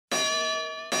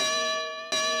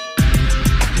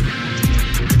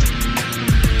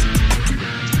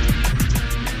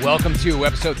Welcome to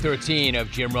episode 13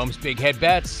 of Jim Rome's Big Head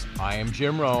Bets. I am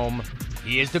Jim Rome.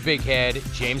 He is the big head,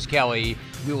 James Kelly.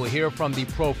 We will hear from the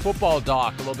Pro Football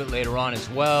Doc a little bit later on as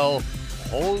well.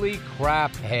 Holy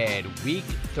crap, Head. Week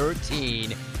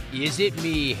 13. Is it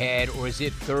me, Head, or is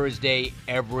it Thursday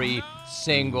every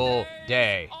single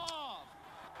day?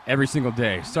 Every single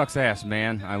day. Sucks ass,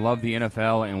 man. I love the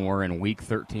NFL, and we're in week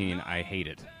 13. I hate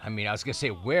it. I mean, I was going to say,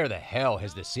 where the hell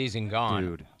has the season gone?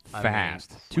 Dude,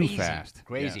 fast. Too fast.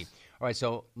 Crazy. Yes. All right,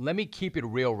 so let me keep it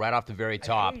real right off the very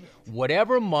top.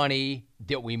 Whatever money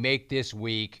that we make this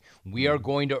week, we are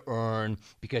going to earn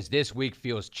because this week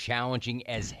feels challenging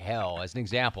as hell. As an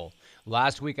example,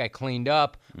 last week I cleaned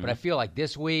up, but I feel like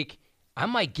this week I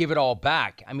might give it all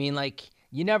back. I mean, like,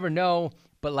 you never know,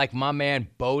 but like my man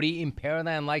Bodie in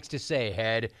Pearland likes to say,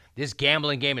 Head, this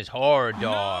gambling game is hard,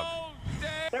 dog.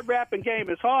 That rapping game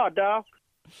is hard, dog.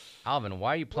 Alvin,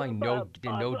 why are you playing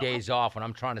no days off when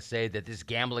I'm trying to say that this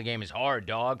gambling game is hard,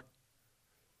 dog?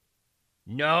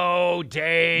 No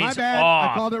days off. My bad.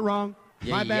 I called it wrong.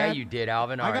 My bad. Yeah, you did,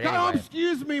 Alvin. All right, Oh, anyway.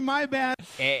 excuse me. My bad.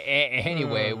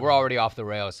 Anyway, we're already off the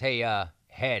rails. Hey,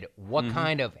 Head, what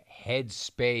kind of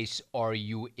headspace are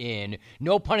you in?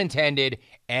 No pun intended.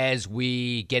 As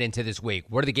we get into this week,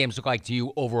 what do the games look like to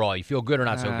you overall? You feel good or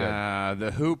not so good?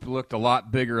 The hoop looked a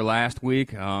lot bigger last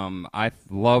week. I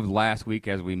loved last week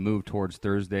as we moved towards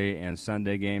Thursday and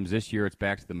Sunday games. This year, it's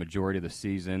back to the majority of the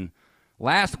season.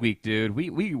 Last week, dude,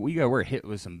 we were hit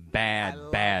with some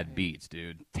bad beats,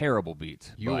 dude. Terrible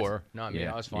beats. You were, not me.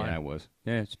 Yeah, I was fine. Yeah, I was.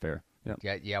 Yeah, it's fair.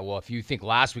 Yep. Yeah. Well, if you think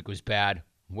last week was bad,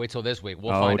 wait till this week.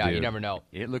 We'll find out. Dude. You never know.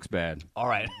 It looks bad. All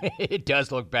right. It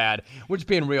does look bad. We're just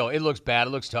being real. It looks bad.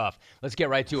 It looks tough. Let's get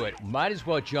right to it. Might as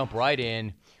well jump right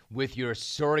in with your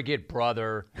surrogate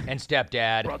brother and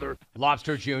stepdad,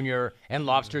 Lobster Jr. and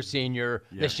Lobster Sr.,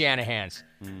 the Shanahans.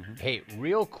 Mm-hmm. Hey,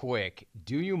 real quick,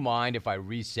 do you mind if I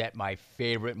reset my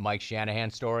favorite Mike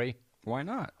Shanahan story? Why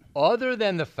not? Other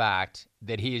than the fact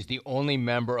that he is the only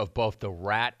member of both the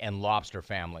rat and lobster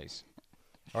families.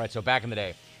 All right, so back in the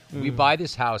day, we buy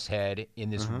this house, Head, in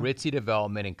this ritzy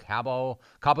development in Cabo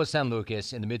San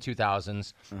Lucas in the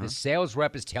mid-2000s. The sales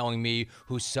rep is telling me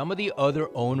who some of the other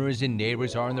owners and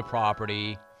neighbors are in the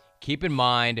property. Keep in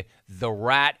mind, the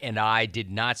rat and I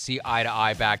did not see eye to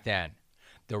eye back then.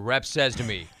 The rep says to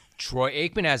me, Troy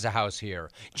Aikman has a house here.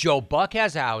 Joe Buck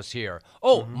has a house here.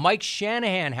 Oh, Mike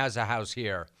Shanahan has a house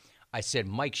here. I said,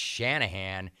 Mike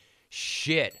Shanahan?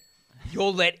 Shit.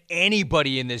 You'll let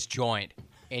anybody in this joint.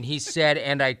 And he said,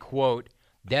 and I quote,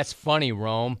 "That's funny,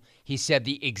 Rome." He said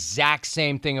the exact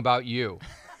same thing about you.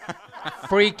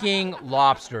 Freaking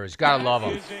lobsters. Gotta love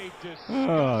them.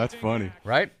 Oh, that's funny.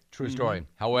 Right? True story.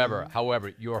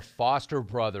 However, your foster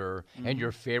brother and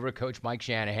your favorite coach, Mike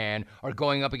Shanahan, are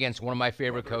going up against one of my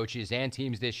favorite coaches and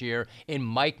teams this year in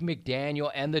Mike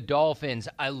McDaniel and the Dolphins.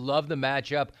 I love the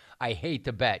matchup. I hate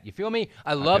the bet. You feel me?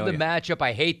 I love the matchup.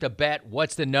 I hate the bet.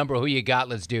 What's the number? Who you got?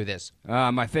 Let's do this.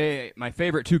 My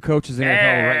favorite two coaches in the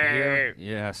NFL right here.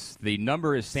 Yes, the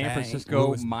number is San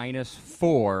Francisco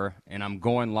 -4, and I'm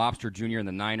going Lobster Jr. and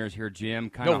the Niners here, Jim.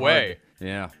 No way.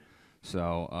 Yeah.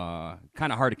 So,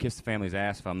 kind of hard to kiss the family's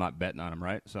ass if I'm not betting on them,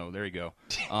 right? So, there you go.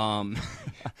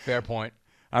 Fair point.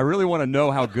 I really want to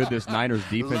know how good this Niners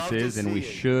defense is, and we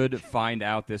should find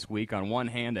out this week. On one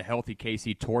hand, a healthy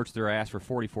KC torched their ass for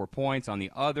 44 points. On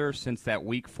the other, since that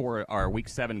Week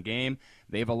 7 game,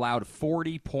 they've allowed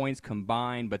 40 points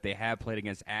combined, but they have played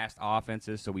against ass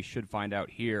offenses, so we should find out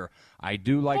here. I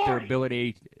do like their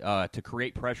ability to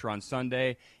create pressure on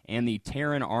Sunday, and the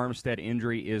Taron Armstead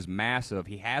injury is massive.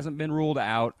 He hasn't been ruled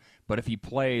out, but if he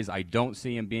plays, I don't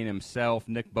see him being himself.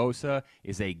 Nick Bosa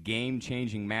is a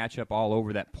game-changing matchup all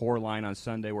over that poor line on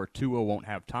Sunday where Tua won't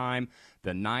have time.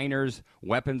 The Niners,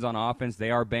 weapons on offense, they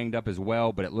are banged up as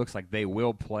well, but it looks like they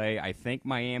will play. I think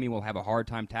Miami will have a hard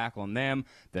time tackling them.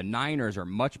 The Niners are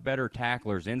much better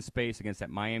tacklers in space against that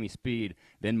Miami speed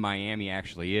than Miami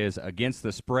actually is. Against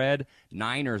the spread,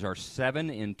 Niners are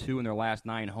 7-2 in their last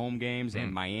 9 home games,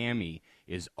 and Miami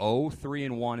is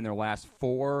 0-3-1 in their last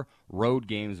 4 road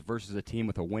games versus a team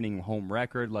with a winning home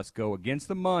record. Let's go against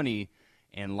the money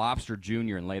and Lobster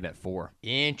Jr. and lay that 4.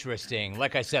 Interesting.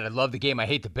 Like I said, I love the game. I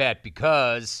hate the bet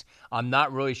because I'm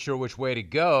not really sure which way to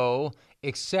go,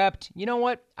 except, you know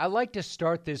what? I like to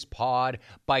start this pod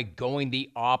by going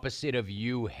the opposite of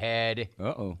you, Head.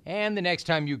 Uh-oh. And the next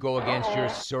time you go against your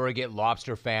surrogate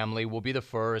lobster family will be the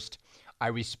first. I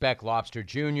respect Lobster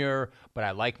Jr., but I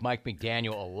like Mike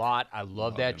McDaniel a lot. I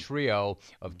love that trio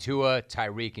of Tua,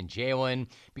 Tyreek, and Jalen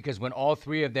because when all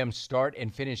three of them start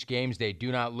and finish games, they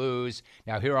do not lose.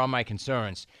 Now, here are my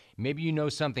concerns. Maybe you know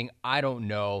something I don't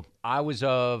know. I was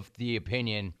of the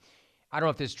opinion I don't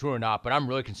know if this is true or not, but I'm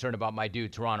really concerned about my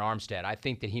dude, Teron Armstead. I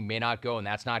think that he may not go, and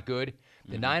that's not good.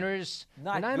 The Niners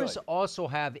also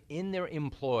have in their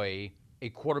employ a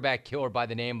quarterback killer by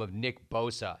the name of Nick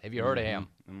Bosa. Have you heard of him?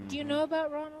 Do you know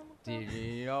about Ronald? Do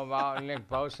you know about Nick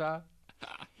Bosa?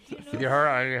 Have you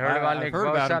heard about Nick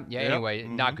Bosa? Yeah, Yep. Anyway,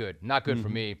 not good. Not good for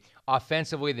me.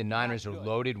 Offensively, the Niners are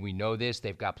loaded. We know this.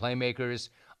 They've got playmakers.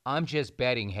 I'm just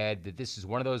betting, Head, that this is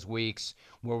one of those weeks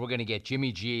where we're going to get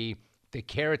Jimmy G, the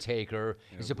caretaker,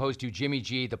 as opposed to Jimmy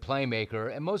G, the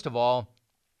playmaker. And most of all,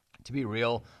 to be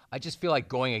real, I just feel like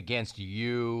going against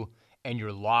you and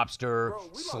your lobster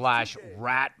 /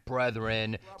 rat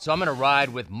brethren. So I'm going to ride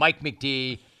with Mike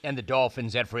McD and the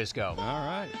Dolphins at Frisco. All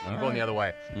right. I'm going the other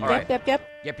way. All Yep, right.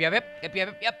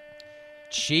 yep.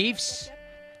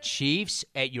 Chiefs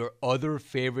at your other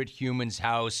favorite human's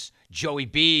house, Joey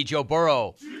B, Joe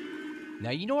Burrow.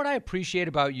 Now, you know what I appreciate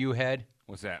about you, Head?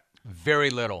 What's that? Very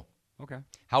little. Okay.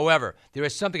 However, there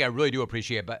is something I really do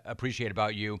appreciate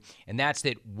about you, and that's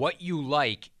that what you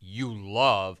like, you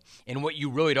love, and what you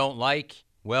really don't like,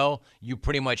 well, you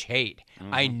pretty much hate.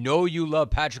 I know you love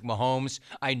Patrick Mahomes.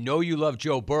 I know you love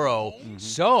Joe Burrow.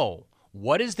 So,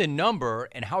 what is the number,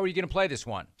 and how are you going to play this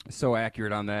one? So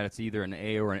accurate on that. It's either an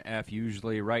A or an F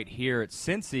usually. Right here at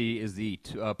Cincy is the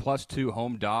 +2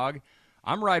 home dog.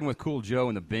 I'm riding with Cool Joe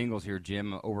and the Bengals here,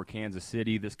 Jim, over Kansas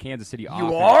City. This Kansas City offense.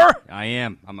 You are? I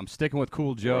am. I'm sticking with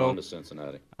Cool Joe. We're on to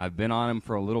Cincinnati. I've been on him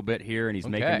for a little bit here, and he's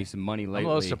making me some money lately. I'm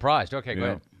a little surprised. Okay, go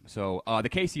ahead. So the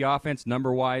KC offense,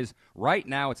 number-wise, right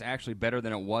now it's actually better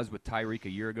than it was with Tyreek a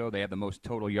year ago. They have the most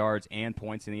total yards and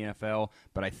points in the NFL,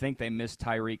 but I think they missed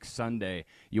Tyreek Sunday.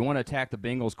 You want to attack the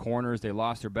Bengals' corners. They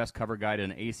lost their best cover guy to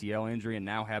an ACL injury and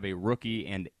now have a rookie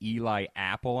and Eli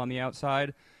Apple on the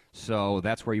outside. So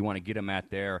that's where you want to get him at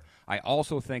there. I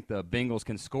also think the Bengals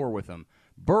can score with him.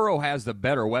 Burrow has the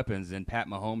better weapons than Pat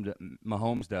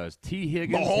Mahomes does. T.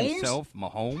 Higgins himself,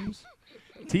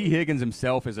 T. Higgins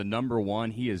himself is a number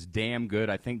one. He is damn good.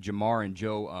 I think Jamar and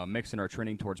Joe Mixon are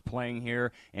trending towards playing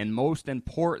here. And most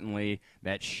importantly,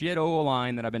 that shit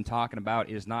O-line that I've been talking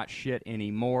about is not shit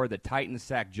anymore. The Titans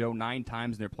sacked Joe 9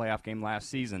 times in their playoff game last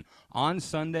season. On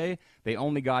Sunday, they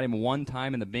only got him 1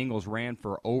 time, and the Bengals ran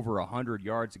for over 100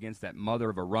 yards against that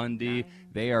mother of a run D.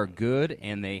 They are good,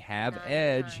 and they have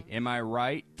edge. Am I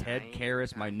right? Ted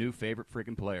Karras, my new favorite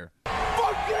freaking player.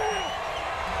 Fuck you!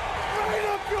 Right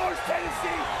up yours, Tennessee!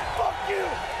 Fuck you!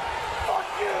 Fuck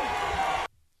you!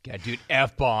 Yeah, dude,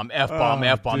 F-bomb.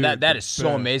 Dude, That is so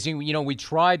amazing. You know, we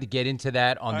tried to get into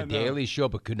that on the Daily Show,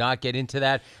 but could not get into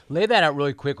that. Lay that out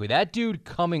really quickly. That dude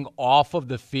coming off of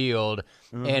the field,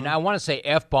 and I want to say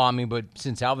F-bombing, but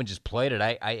since Alvin just played it,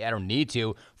 I don't need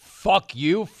to. Fuck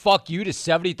you to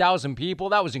 70,000 people.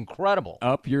 That was incredible.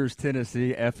 Up yours,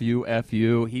 Tennessee.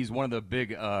 F-U. He's one of the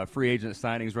big free agent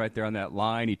signings right there on that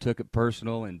line. He took it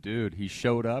personal, and, dude, he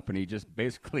showed up, and he just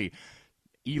basically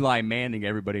Eli Manning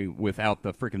everybody without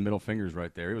the freaking middle fingers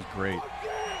right there. It was great. Fuck you!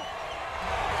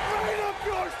 Right up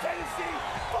yours, Tennessee!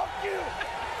 Fuck you!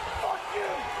 Fuck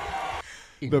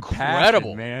you! The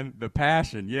Incredible. passion, man. The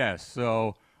passion, yes.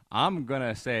 So I'm going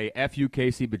to say F-U,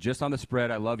 KC, but just on the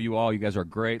spread. I love you all. You guys are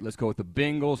great. Let's go with the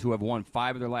Bengals, who have won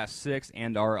 5 of their last 6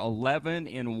 and are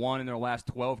 11-1 in their last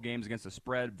 12 games against the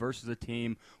spread versus a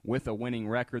team with a winning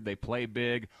record. They play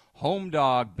big. Home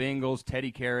dog, Bengals,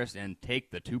 Teddy Karras, and take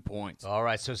the 2 points. All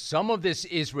right, so some of this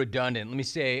is redundant. Let me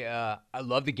say I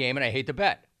love the game and I hate the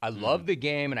bet. I love the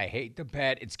game and I hate the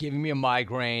bet. It's giving me a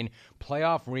migraine.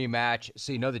 Playoff rematch.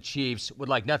 So you know the Chiefs would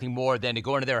like nothing more than to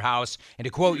go into their house and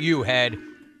to quote you, Head,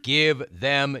 give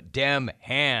them dem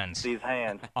hands. These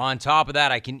hands. On top of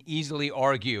that, I can easily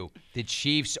argue the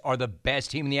Chiefs are the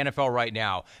best team in the NFL right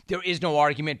now. There is no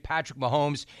argument. Patrick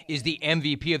Mahomes is the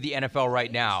MVP of the NFL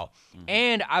right now.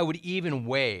 And I would even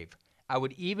waive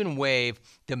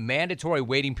the mandatory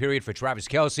waiting period for Travis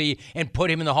Kelce and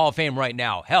put him in the Hall of Fame right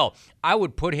now. Hell, I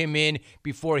would put him in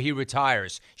before he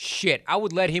retires. Shit, I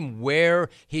would let him wear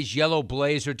his yellow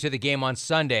blazer to the game on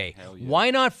Sunday. Yeah.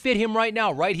 Why not fit him right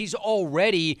now, right? He's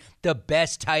already the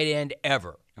best tight end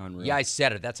ever. Unreal. Yeah, I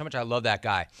said it. That's how much I love that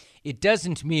guy. It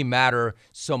doesn't, to me, matter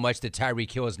so much that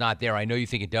Tyreek Hill is not there. I know you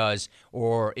think it does,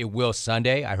 or it will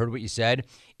Sunday. I heard what you said.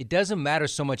 It doesn't matter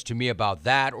so much to me about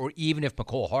that, or even if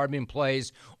McCole Hardman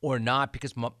plays or not,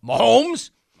 because Mahomes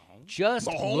just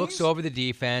looks over the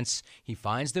defense. He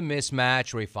finds the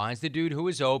mismatch, or he finds the dude who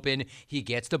is open. He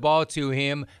gets the ball to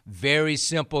him. Very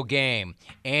simple game.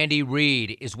 Andy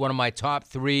Reid is one of my top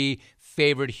 3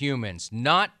 favorite humans.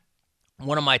 Not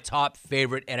one of my top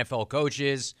favorite NFL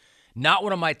coaches. Not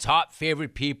one of my top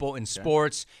favorite people in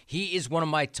sports. He is one of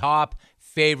my top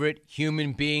favorite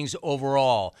human beings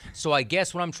overall. So I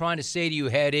guess what I'm trying to say to you,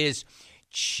 Head, is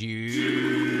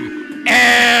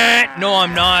No,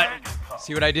 I'm not.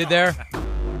 See what I did there?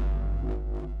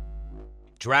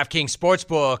 DraftKings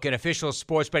Sportsbook, an official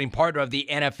sports betting partner of the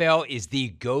NFL, is the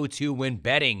go-to when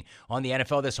betting on the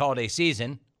NFL this holiday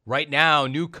season. Right now,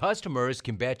 new customers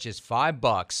can bet just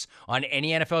 $5 on any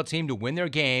NFL team to win their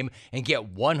game and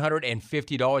get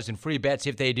 $150 in free bets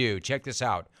if they do. Check this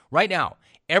out. Right now,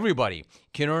 everybody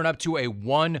can earn up to a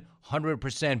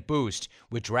 100% boost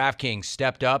with DraftKings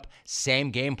stepped up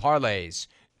same-game parlays.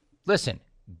 Listen.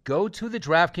 Go to the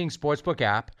DraftKings Sportsbook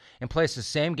app and place the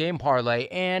same game parlay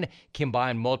and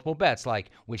combine multiple bets like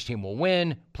which team will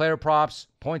win, player props,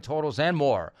 point totals, and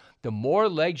more. The more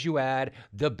legs you add,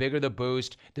 the bigger the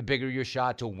boost, the bigger your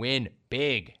shot to win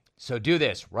big. So do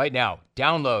this right now.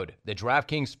 Download the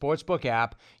DraftKings Sportsbook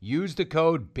app. Use the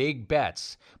code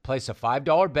BIGBETS. Place a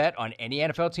 $5 bet on any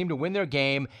NFL team to win their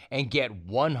game and get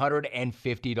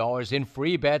 $150 in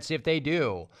free bets if they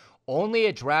do. Only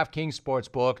at DraftKings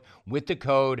Sportsbook with the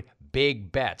code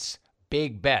BIGBETS.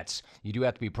 Big bets. You do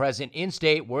have to be present in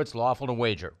state where it's lawful to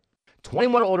wager.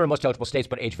 21 or older in most eligible states,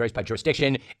 but age varies by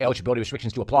jurisdiction. Eligibility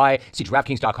restrictions do apply. See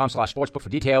DraftKings.com/sportsbook for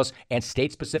details and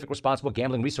state-specific responsible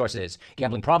gambling resources.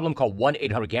 Gambling problem? Call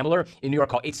 1-800-GAMBLER. In New York,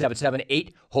 call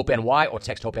 877-8-HOPE-NY or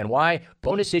text HOPE-NY.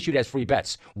 Bonus issued as free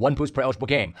bets. One boost per eligible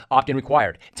game. Opt-in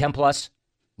required. 10 plus.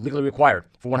 Legally required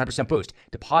for 100% boost.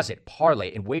 Deposit,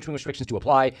 parlay, and wagering restrictions to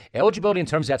apply. Eligibility and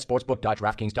terms at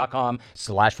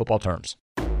sportsbook.draftkings.com/football terms.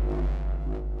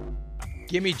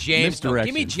 Give me James. No,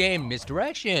 give me James.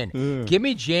 Misdirection. Give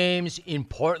me James in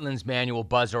Portland's manual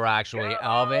buzzer, actually,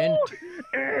 Alvin.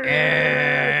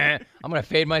 I'm going to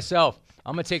fade myself.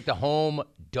 I'm going to take the home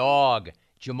dog.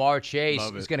 Jamar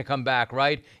Chase is going to come back,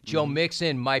 right? Joe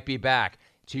Mixon might be back.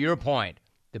 To your point,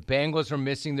 the Bengals are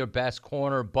missing their best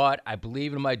corner, but I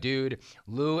believe in my dude,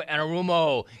 Lou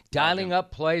Anarumo, dialing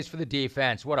up plays for the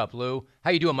defense. What up, Lou?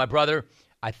 How you doing, my brother?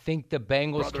 I think the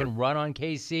Bengals can run on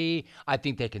KC. I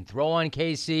think they can throw on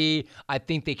KC. I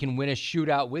think they can win a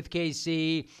shootout with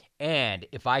KC. And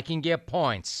if I can get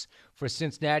points for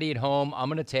Cincinnati at home, I'm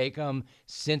going to take them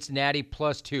Cincinnati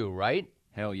 +2, right?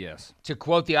 Hell yes. To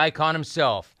quote the icon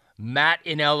himself, Matt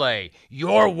in L.A.,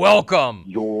 you're welcome.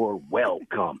 You're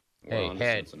welcome. Hey,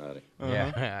 head. Cincinnati.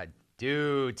 Yeah,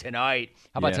 dude, tonight.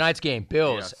 How about tonight's game?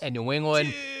 Bills and New England.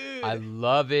 Dude. I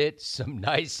love it. Some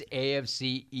nice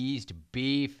AFC East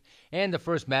beef. And the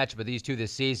first matchup of these two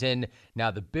this season. Now,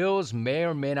 the Bills may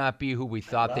or may not be who we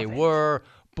thought they were,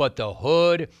 but the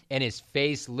Hood and his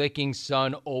face-licking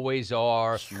son always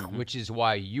are, which is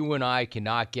why you and I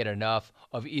cannot get enough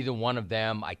of either one of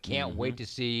them. I can't wait to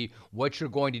see what you're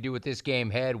going to do with this game,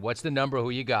 Head. What's the number?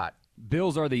 Who you got?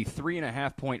 Bills are the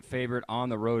 3.5-point favorite on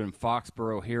the road in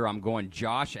Foxborough here. I'm going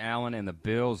Josh Allen and the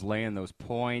Bills laying those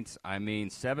points. I mean,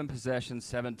 7 possessions,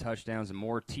 7 touchdowns, and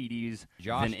more TDs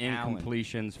than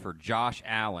incompletions for Josh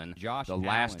Allen.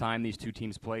 Last time these two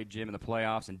teams played, Jim, in the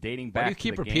playoffs, and dating back to the game. Why do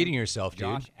you keep repeating yourself,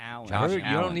 dude? Josh Allen.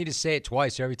 You don't need to say it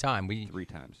twice every time. 3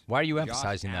 times. Why are you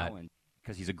emphasizing that?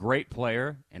 Because he's a great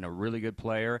player and a really good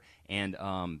player, and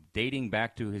dating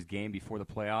back to his game before the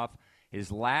playoff, his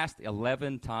last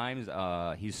 11 times,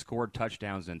 he's scored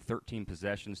touchdowns in 13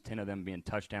 possessions, 10 of them being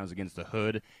touchdowns against the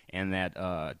Hood and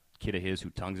that kid of his who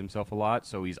tongues himself a lot.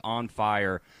 So he's on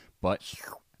fire. But,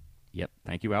 yep,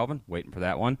 thank you, Alvin. Waiting for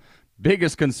that one.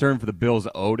 Biggest concern for the Bills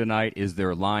tonight is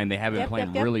their line. They have been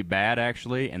playing really bad,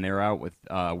 actually, and they're out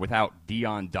without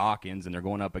Deion Dawkins, and they're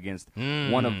going up against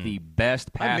one of the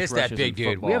best pass rushes in football. I miss that big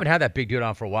dude. We haven't had that big dude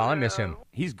on for a while. I miss him.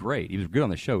 He's great. He was good on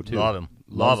the show, too. Love him.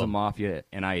 Loves the Mafia,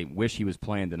 and I wish he was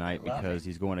playing tonight because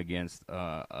he's going against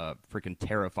a freaking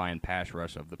terrifying pass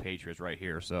rush of the Patriots right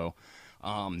here. So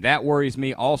that worries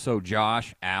me. Also,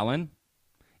 Josh Allen,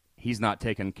 he's not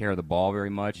taking care of the ball very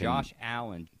much. Josh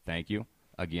Allen, thank you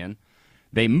again.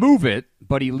 They move it,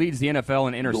 but he leads the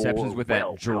NFL in interceptions with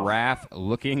that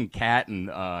giraffe-looking cat in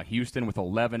Houston with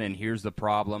 11, and here's the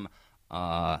problem.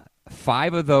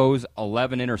 5 of those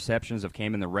 11 interceptions have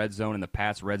came in the red zone, and the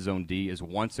Pats' red zone D is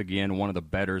once again one of the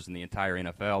betters in the entire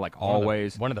NFL, like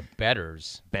always. One of the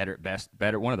betters. One of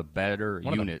the better units.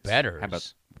 One of the betters. How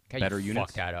about better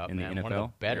units fuck that up, in man. the NFL? One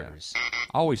of the betters. Yeah.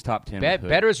 Always top 10.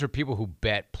 Betters are people who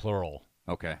bet, plural.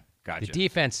 Okay, gotcha. The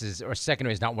defense or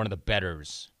secondary is not one of the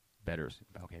betters. Betters.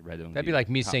 Okay, red zone. That'd be like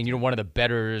me saying you're one of the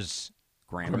betters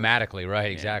grammatically, right?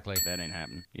 Yeah, exactly. That ain't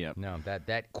happening. Yep. No,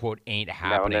 that quote ain't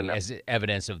happening as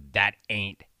evidence of that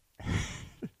ain't.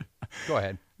 Go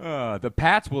ahead. The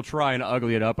Pats will try and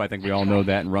ugly it up. I think we all know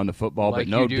that and run the football, like but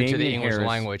no you do Damian to the English Harris.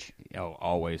 language. Oh,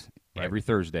 always. Right. Every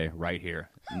Thursday, right here.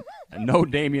 No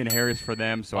Damian Harris for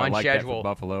them, so I like that for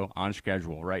Buffalo. On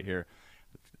schedule, right here.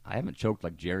 I haven't choked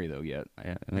like Jerry, though, yet.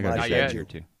 I think I've said here,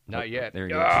 too. Not yet. There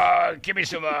he is. Give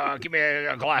me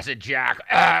a glass of Jack.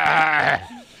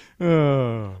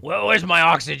 Oh. Well, where's my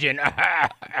oxygen?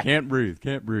 Can't breathe.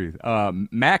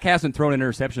 Mac hasn't thrown an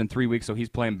interception in 3 weeks, so he's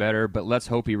playing better. But let's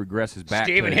hope he regresses back.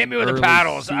 Steven, to hit me with the early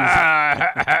paddles. season.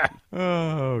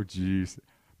 Oh, jeez.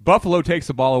 Buffalo takes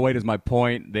the ball away. Is my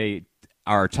point. They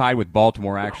are tied with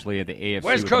Baltimore actually at the AFC.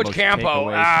 Where's with Coach the most Campo?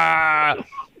 takeaways.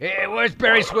 Where's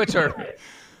Barry Switzer?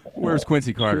 Where's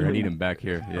Quincy Carter? I need him back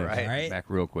here. Yeah, Right. back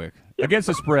real quick. Against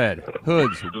the spread,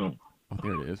 Hoods. Oh,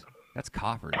 there it is. That's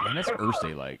Copper. Man, that's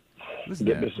Ursay-like. Listen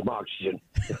to Get me that. some oxygen.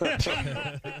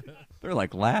 They're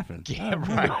like laughing. Yeah,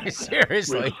 right.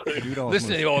 Seriously. Dude,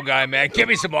 Listen to the old guy, man. Give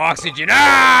me some oxygen.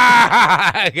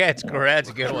 That's correct. That's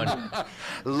a good one.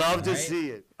 Love to see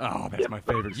it. Oh, that's my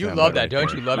favorite. You soundbite love that, right don't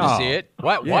there. you? Love to Oh, see it.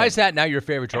 Why yeah. is that now your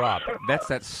favorite drop? That's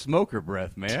that smoker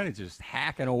breath, man. It's just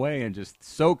hacking away and just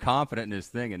so confident in his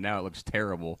thing, and now it looks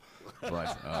terrible.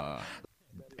 But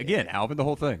again, Alvin, the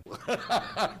whole thing.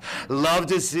 Love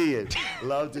to see it.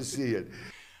 Love to see it.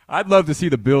 I'd love to see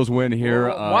the Bills win here.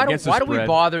 Why against the do we spread.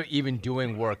 bother even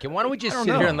doing work? And why don't we just sit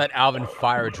know. here and let Alvin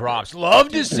fire drops? Love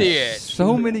to see it.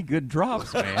 So many good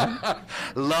drops, man.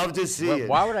 Love to see it.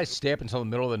 Why would I stay up until the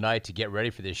middle of the night to get ready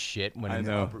for this shit? When I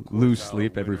know. Lose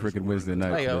sleep every freaking Wednesday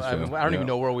night. Like, for this I show. don't even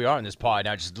know where we are in this pod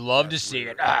now. Just love to see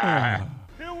it.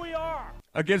 Here we are.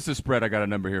 Against the spread, I got a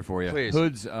number here for you. Please.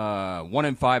 Hood's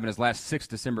 1-5 in his last 6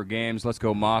 December games. Let's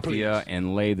go Mafia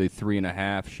and lay the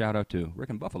 3.5. Shout out to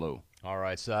Rick and Buffalo. All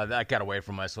right, so that got away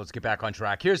from us. Let's get back on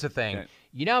track. Here's the thing. Okay.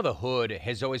 You know the Hood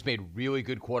has always made really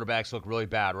good quarterbacks look really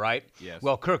bad, right? Yes.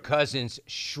 Well, Kirk Cousins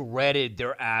shredded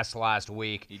their ass last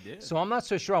week. He did. So I'm not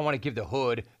so sure I want to give the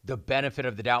Hood the benefit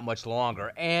of the doubt much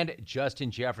longer. And Justin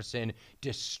Jefferson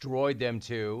destroyed them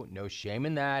too. No shame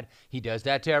in that. He does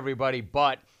that to everybody,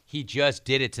 but he just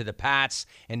did it to the Pats,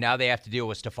 and now they have to deal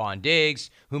with Stephon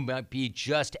Diggs, who might be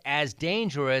just as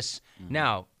dangerous. Mm-hmm.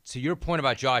 Now, to your point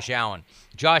about Josh Allen,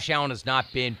 Josh Allen has not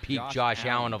been peak Josh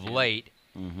Allen of late,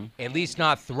 at least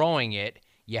not throwing it.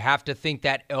 You have to think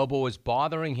that elbow is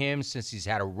bothering him since he's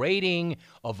had a rating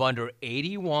of under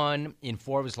 81 in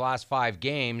 4 of his last 5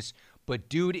 games. But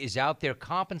dude is out there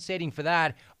compensating for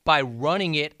that by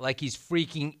running it like he's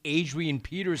freaking Adrian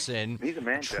Peterson, He's a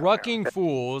man, trucking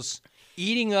fools,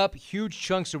 eating up huge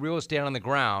chunks of real estate on the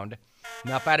ground.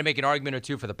 Now, if I had to make an argument or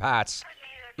two for the Pats,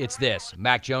 it's this.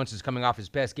 Mac Jones is coming off his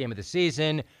best game of the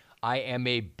season. I am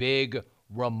a big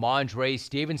Ramondre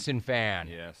Stevenson fan.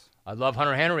 Yes. I love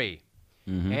Hunter Henry.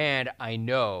 And I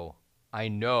know,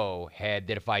 Head,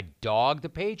 that if I dog the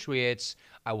Patriots,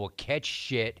 I will catch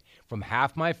shit from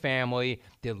half my family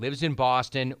that lives in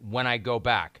Boston when I go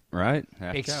back. Right?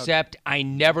 Except I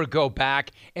never go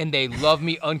back, and they love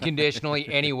me unconditionally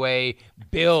anyway.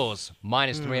 Bills,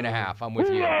 minus 3.5. I'm with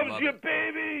you. Loves Love you, it.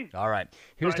 baby. All right.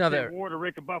 Here's I another. say war to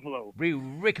Rick and Buffalo.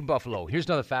 Rick and Buffalo. Here's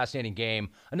another fascinating game.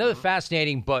 Another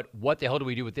fascinating, but what the hell do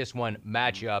we do with this one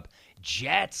matchup?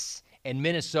 Jets and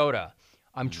Minnesota.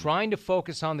 I'm trying to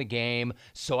focus on the game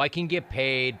so I can get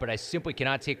paid, but I simply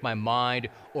cannot take my mind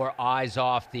or eyes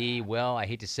off the, well, I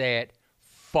hate to say it,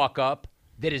 fuck up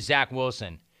that is Zach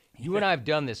Wilson. You and I have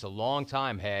done this a long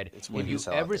time, Head. when Have you he's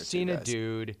out ever there, too, seen a guys.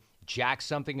 dude jack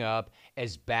something up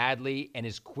as badly and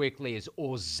as quickly as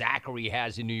old Zachary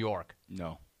has in New York?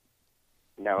 No.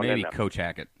 No, Maybe no. Coach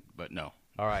Hackett, but no.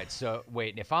 All right, so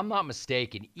wait, if I'm not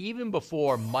mistaken, even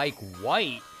before Mike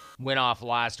White went off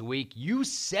last week, you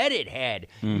said it, Head.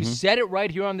 You said it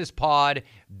right here on this pod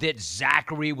that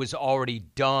Zachary was already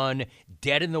done,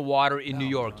 dead in the water in New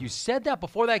York. You said that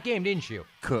before that game, didn't you?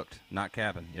 Cooked, not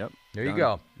capping. Yep. There you Done.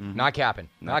 go. Not capping.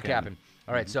 Not capping. capping.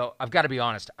 All right, so I've got to be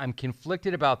honest. I'm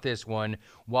conflicted about this one.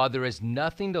 While there is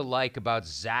nothing to like about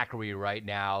Zachary right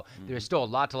now, there's still a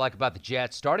lot to like about the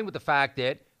Jets, starting with the fact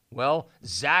that, well,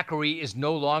 Zachary is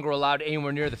no longer allowed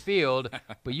anywhere near the field.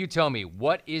 But you tell me,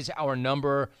 what is our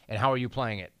number and how are you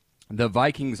playing it? The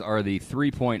Vikings are the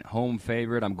 3-point home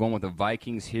favorite. I'm going with the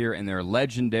Vikings here and their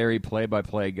legendary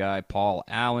play-by-play guy, Paul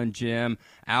Allen, Jim.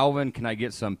 Alvin, can I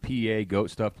get some PA GOAT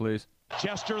stuff, please?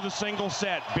 Chester the single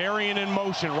set, Berrien in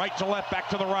motion, right to left, back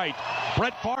to the right.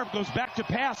 Brett Favre goes back to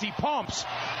pass, he pumps.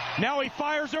 Now he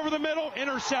fires over the middle,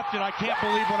 intercepted. I can't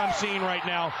believe what I'm seeing right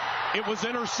now. It was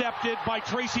intercepted by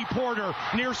Tracy Porter,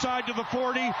 near side to the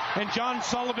 40, and John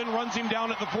Sullivan runs him down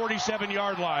at the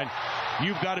 47-yard line.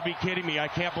 You've got to be kidding me. I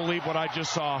can't believe what I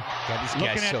just saw. God, this Looking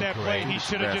guy's at so that great. play, he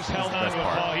should have This just is the held on best to the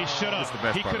part. ball. He should This is the have.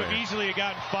 best He part could have right here. easily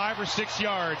gotten 5 or 6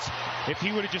 yards if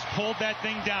he would have just pulled that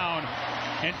thing down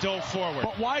and dove forward.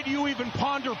 But why do you even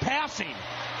ponder passing?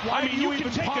 Why do you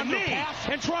even take a knee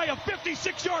and try a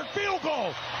 56-yard field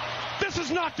goal? This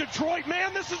is not Detroit,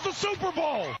 man. This is the Super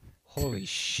Bowl. Holy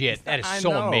shit. That is I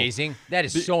so know. amazing. That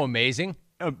is so amazing.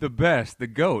 The best, the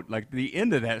GOAT. Like, the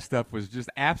end of that stuff was just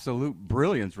absolute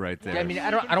brilliance right there. I mean, I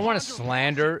don't want to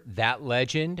slander that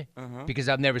legend because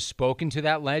I've never spoken to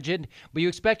that legend, but you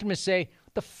expect him to say,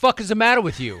 "What the fuck is the matter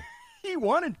with you?" He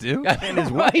wanted to, and his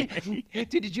right? way.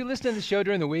 Dude, did you listen to the show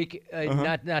during the week?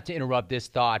 Not to interrupt this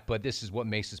thought, but this is what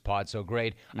makes this pod so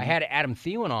great. I had Adam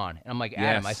Thielen on, and I'm like,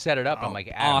 Adam, Yes. I set it up. I'm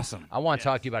like, Adam, awesome. I want to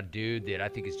talk to you about a dude that I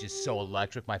think is just so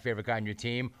electric. My favorite guy on your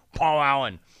team, Paul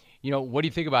Allen. You know, what do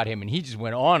you think about him? And he just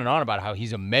went on and on about how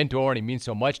he's a mentor and he means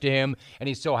so much to him, and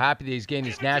he's so happy that he's getting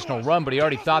this national run, but he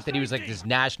already thought that he was like this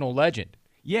national legend.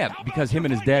 Yeah, because him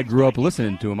and his dad grew up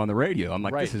listening to him on the radio. I'm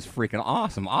like, Right. this is freaking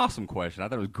awesome. Awesome question. I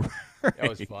thought it was great. That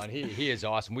was fun. He is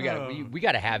awesome. We got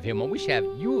to have him on. We should have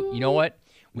you. You know what?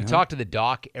 We talk to the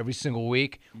doc every single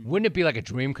week. Wouldn't it be like a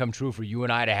dream come true for you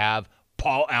and I to have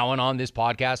Paul Allen on this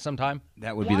podcast sometime?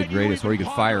 That would be the greatest. Or you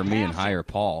could fire me and hire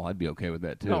Paul. I'd be okay with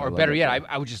that, too. No, I or love better that yet, guy.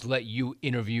 I would just let you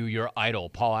interview your idol,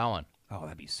 Paul Allen. Oh,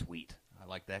 that'd be sweet. I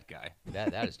like that guy.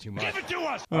 That is too much. Give it to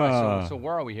us. All right, so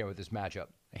where are we here with this matchup?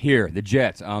 Here, the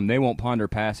Jets, they won't ponder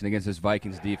passing against this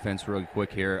Vikings defense really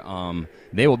quick here.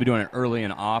 They will be doing it early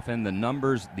and often. The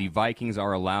numbers the Vikings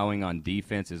are allowing on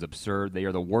defense is absurd. They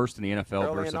are the worst in the NFL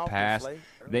Early versus and often, pass. Slade.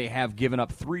 They have given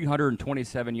up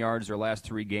 327 yards their last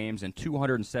 3 games and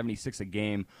 276 a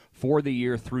game for the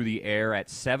year through the air at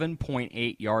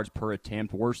 7.8 yards per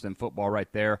attempt, worse than football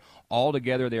right there.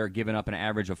 Altogether, they are giving up an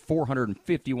average of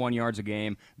 451 yards a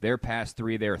game. Their past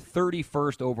 3, they're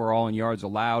 31st overall in yards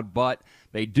allowed, but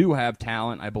they do have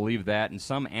talent, I believe that, and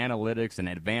some analytics and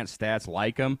advanced stats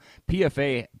like them.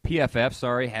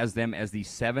 PFF has them as the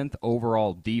 7th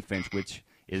overall defense, which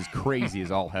is crazy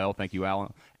as all hell. Thank you,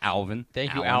 Alvin.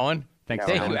 Thank you, Alan. Thanks,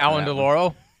 Thank Alan, you, for Alan that one.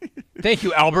 DeLauro. Thank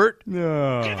you, Albert.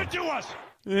 Give it to us.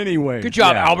 Anyway. Good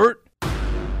job, yeah. Albert.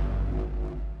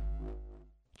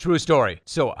 True story.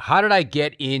 So how did I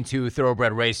get into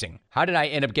thoroughbred racing? How did I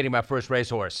end up getting my first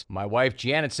racehorse? My wife,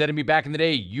 Janet, said to me back in the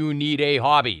day, you need a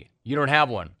hobby. You don't have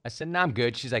one. I said, no, I'm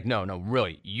good. She's like, no,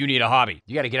 really. You need a hobby.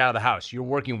 You got to get out of the house. You're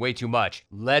working way too much.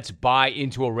 Let's buy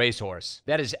into a racehorse.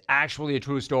 That is actually a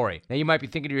true story. Now, you might be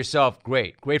thinking to yourself,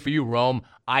 great for you, Rome.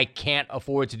 I can't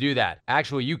afford to do that.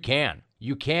 Actually, you can.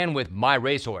 You can with My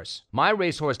Racehorse.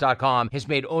 MyRacehorse.com has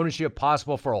made ownership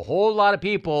possible for a whole lot of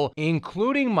people,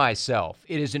 including myself.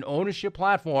 It is an ownership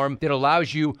platform that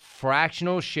allows you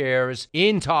fractional shares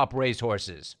in top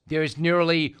racehorses. There's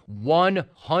nearly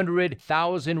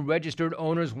 100,000 registered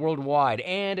owners worldwide,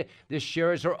 and the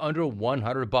shares are under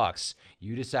 $100.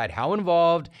 You decide how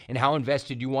involved and how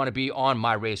invested you want to be on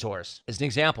My Racehorse. As an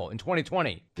example, in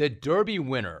 2020, the Derby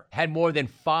winner had more than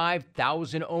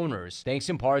 5,000 owners, thanks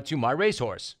in part to My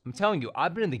Racehorse. I'm telling you,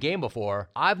 I've been in the game before.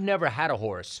 I've never had a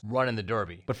horse run in the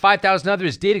Derby, but 5,000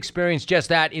 others did experience just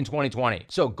that in 2020.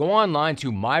 So go online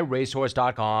to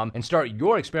myracehorse.com and start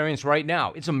your experience right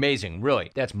now. It's amazing, really.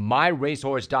 That's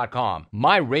myracehorse.com.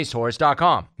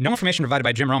 Myracehorse.com. No information provided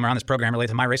by Jim Romer on this program related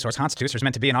to My Racehorse constitutes or is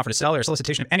meant to be an offer to sell or a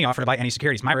solicitation of any offer to buy any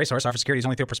securities. My Racehorse offers securities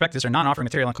only through prospectus or non-offering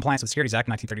material in compliance with the Securities Act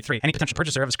 1933. Any potential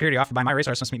purchaser of a security offered by My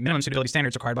Racehorse must meet minimum suitability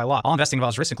standards required by law. All investing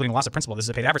involves risk, including loss of principal. This is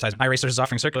a paid advertisement. My Racehorse is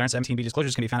offering circular and 17B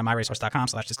disclosures can be found at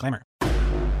myracehorse.com/disclaimer.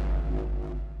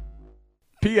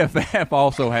 PFF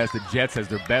also has the Jets as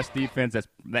their best defense.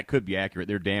 That could be accurate.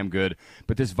 They're damn good.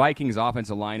 But this Vikings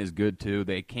offensive line is good, too.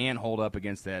 They can hold up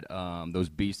against that those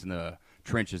beasts in the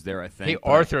trenches there, I think. Hey, But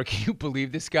Arthur, can you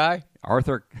believe this guy?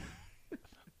 Arthur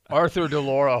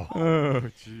DeLauro. Oh,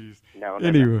 jeez. No,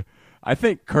 Anyway, I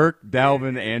think Kirk,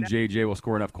 Dalvin, and JJ will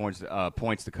score enough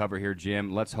points to cover here,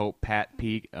 Jim. Let's hope Pat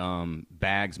Peake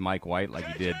bags Mike White like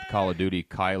he did Call of Duty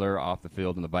Kyler off the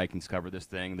field, and the Vikings cover this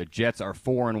thing. The Jets are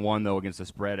 4-1 though against the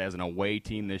spread as an away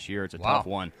team this year. It's a tough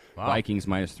one. Wow. Vikings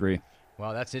 -3.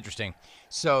 Well, that's interesting.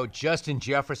 So, Justin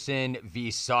Jefferson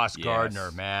v. Sauce Yes. Gardner,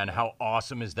 man. How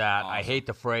awesome is that? I hate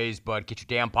the phrase, but get your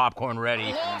damn popcorn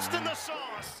ready. Lost in the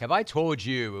sauce. Have I told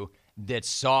you that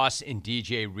Sauce and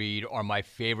DJ Reed are my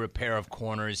favorite pair of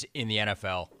corners in the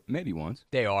NFL? Maybe once.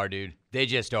 They are, dude. They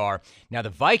just are. Now, the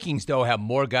Vikings, though, have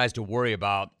more guys to worry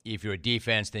about if you're a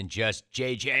defense than just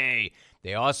JJ.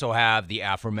 They also have the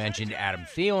aforementioned Adam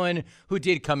Thielen, who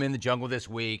did come in the jungle this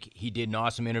week. He did an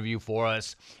awesome interview for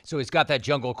us. So he's got that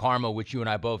jungle karma, which you and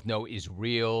I both know is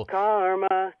real.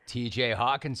 Karma. TJ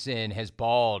Hawkinson has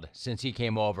balled since he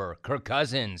came over. Kirk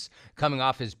Cousins coming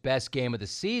off his best game of the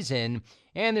season.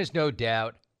 And there's no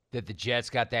doubt that the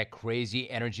Jets got that crazy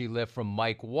energy lift from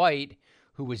Mike White,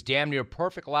 who was damn near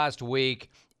perfect last week.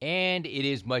 And it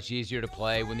is much easier to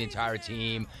play when the entire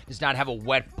team does not have a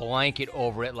wet blanket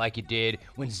over it like it did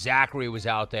when Zachary was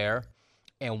out there.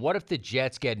 And what if the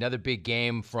Jets get another big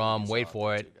game from, wait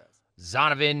for it,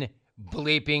 Zonovan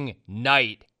bleeping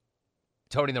Knight.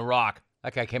 Tony the Rock.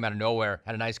 That guy came out of nowhere.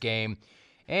 Had a nice game.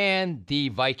 And the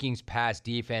Vikings pass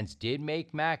defense did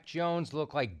make Mac Jones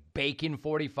look like Bacon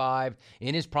 45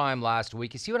 in his prime last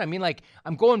week. You see what I mean? Like,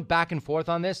 I'm going back and forth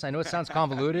on this. I know it sounds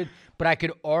convoluted, but I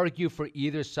could argue for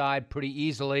either side pretty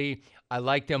easily. I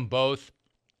like them both.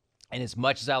 And as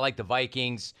much as I like the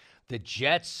Vikings, the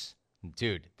Jets,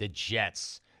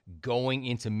 going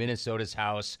into Minnesota's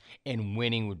house and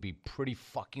winning would be pretty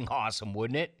fucking awesome,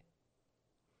 wouldn't it?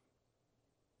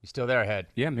 You still there, Head?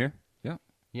 Yeah, I'm here. Yeah.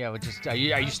 Yeah, but just are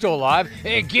you still alive?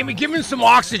 Hey, give me some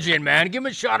oxygen, man. Give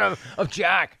me a shot of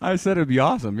Jack. I said it'd be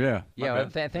awesome. Yeah. Yeah.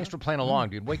 Thanks for playing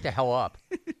along, dude. Wake the hell up.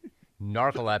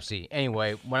 Narcolepsy.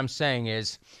 Anyway, what I'm saying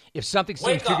is, if something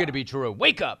seems too good to be true,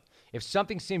 wake up. If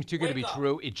something seems too good to be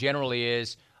true, it generally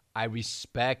is. I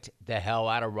respect the hell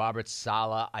out of Robert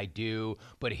Saleh. I do.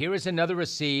 But here is another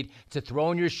receipt to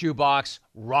throw in your shoebox.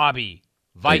 Robbie,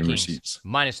 Vikings,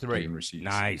 -3.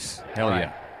 Nice. Hell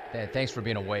yeah. Thanks for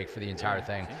being awake for the entire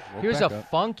thing. Here's a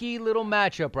funky little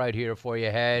matchup right here for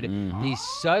you, Head. The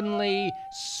suddenly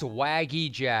swaggy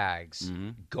Jags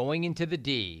going into the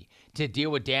D to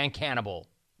deal with Dan Cannibal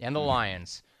and the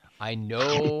Lions. I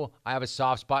know I have a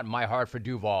soft spot in my heart for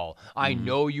Duval. I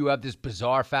know you have this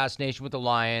bizarre fascination with the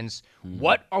Lions.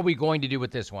 What are we going to do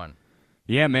with this one?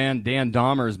 Yeah, man. Dan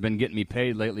Dahmer has been getting me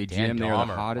paid lately, Jim. They're the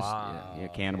hottest. Wow. Yeah,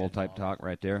 cannibal type talk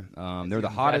right there. They're the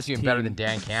hottest. That's even better than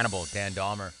Dan Cannibal, Dan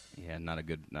Dahmer. Yeah, not a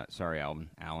good. Sorry,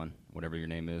 Alan, whatever your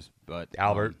name is, but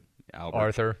Albert,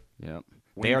 Arthur. Yep.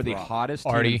 They are the hottest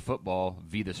team in football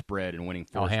via the spread and winning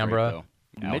 4 Alhambra. straight,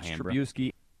 though. Mitch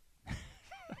Trubisky.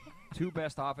 2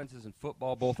 best offenses in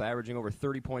football, both averaging over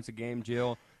 30 points a game.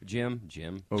 Jim.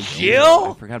 Oh,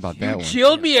 Jill? I forgot about that one. You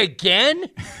chilled me again?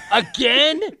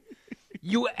 Again?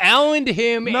 You Allened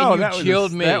him and you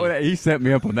chilled me. He set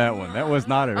me up on that one. That was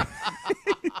not a.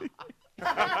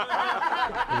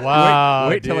 Wow.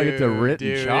 Wait till I get to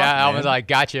written shot. Yeah, I man. was like,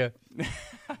 gotcha.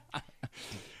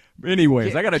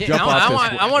 Anyways, I got to jump off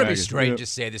this. I want to be straight and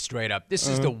just say this straight up. This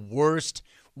is the worst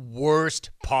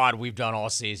pod we've done all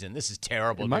season. This is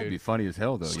terrible, It might be funny as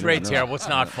hell, though. Straight terrible. It's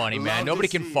not funny, man. Nobody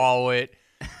can follow it.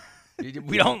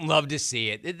 We don't love to see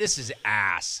it. This is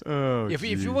ass. Oh, if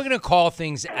you were going to call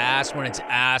things ass when it's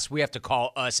ass, we have to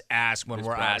call us ass when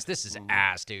we're ass. This is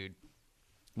ass, dude.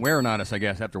 Wearing on us, I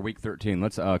guess, after Week 13.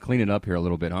 Let's clean it up here a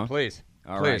little bit, huh? Please.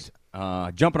 All right.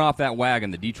 Jumping off that wagon,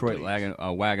 the Detroit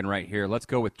wagon right here. Let's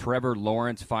go with Trevor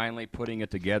Lawrence finally putting it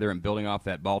together and building off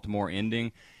that Baltimore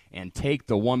ending and take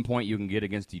the 1 point you can get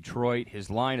against Detroit. His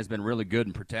line has been really good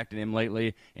in protecting him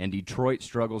lately, and Detroit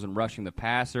struggles in rushing the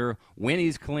passer. When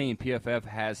he's clean, PFF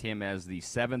has him as the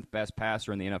 7th best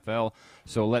passer in the NFL.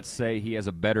 So let's say he has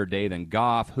a better day than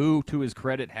Goff, who, to his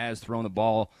credit, hasn't thrown the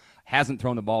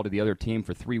ball to the other team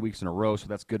for 3 weeks in a row, so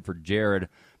that's good for Jared.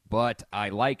 But I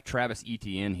like Travis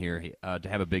Etienne here to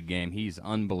have a big game. He's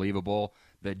unbelievable.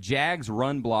 The Jags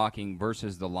run blocking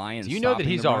versus the Lions. Do you know that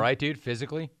he's all right, dude,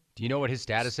 physically? Do you know what his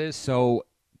status is? So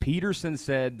Peterson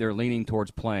said they're leaning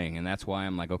towards playing, and that's why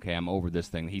I'm like, okay, I'm over this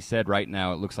thing. He said right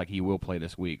now it looks like he will play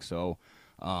this week. So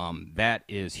that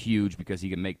is huge because he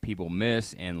can make people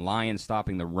miss, and Lions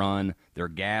stopping the run. They're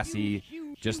gassy,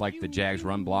 just like the Jags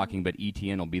run blocking, but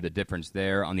ETN will be the difference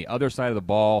there. On the other side of the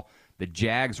ball, the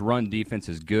Jags run defense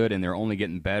is good, and they're only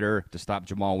getting better to stop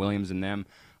Jamal Williams and them.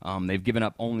 They've given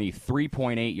up only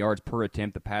 3.8 yards per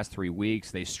attempt the past 3 weeks.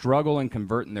 They struggle in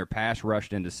converting their pass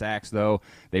rush into sacks, though.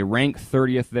 They rank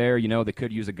 30th there. You know, they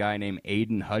could use a guy named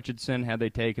Aiden Hutchinson had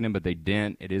they taken him, but they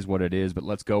didn't. It is what it is. But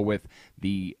let's go with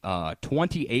the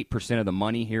 28% of the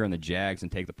money here in the Jags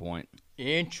and take the point.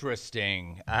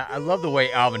 Interesting. I love the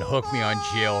way Alvin hooked me on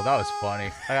Jill. That was funny.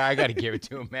 I got to give it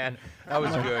to him, man. That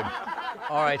was good.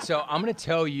 All right, so I'm going to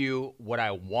tell you what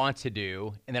I want to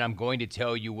do, and then I'm going to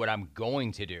tell you what I'm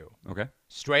going to do. Okay.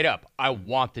 Straight up, I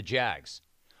want the Jags.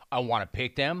 I want to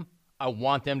pick them. I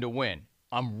want them to win.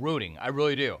 I'm rooting. I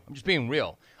really do. I'm just being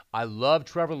real. I love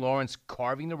Trevor Lawrence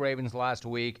carving the Ravens last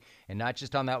week, and not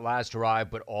just on that last drive,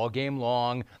 but all game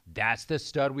long. That's the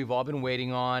stud we've all been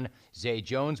waiting on. Zay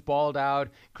Jones balled out.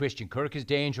 Christian Kirk is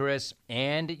dangerous.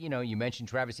 And, you know, you mentioned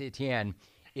Travis Etienne.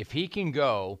 If he can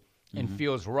go and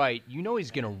feels right, you know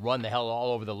he's going to run the hell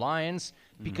all over the Lions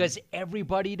because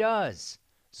everybody does.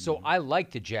 So I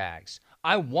like the Jags.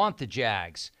 I want the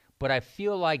Jags. But I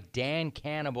feel like Dan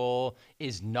Cannibal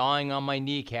is gnawing on my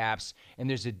kneecaps, and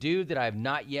there's a dude that I have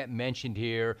not yet mentioned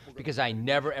here because I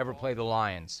never, ever play the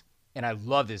Lions. And I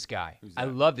love this guy. I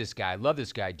love this guy. I love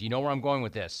this guy. Do you know where I'm going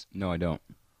with this? No, I don't.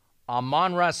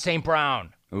 Amon-Ra St.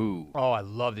 Brown. Ooh. Oh, I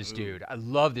love this dude. I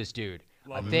love this dude.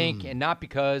 I think, and not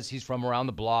because he's from around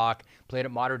the block, played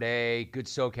at Mater Dei, good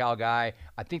SoCal guy.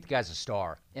 I think the guy's a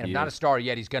star. And if not a star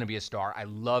yet, he's going to be a star. I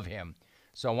love him.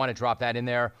 So I want to drop that in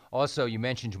there. Also, you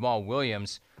mentioned Jamal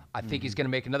Williams. I think he's going to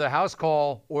make another house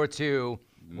call or two.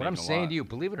 What I'm saying to you,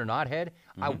 believe it or not, Head,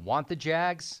 I want the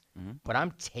Jags, but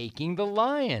I'm taking the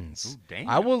Lions. Ooh, damn.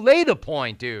 I will lay the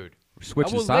point, dude.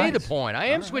 Switching I will sides. lay the point. I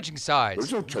am switching sides.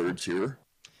 There's no turds here.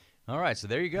 All right, so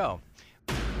there you go.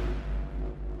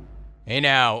 Hey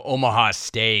now, Omaha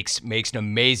Steaks makes an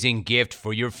amazing gift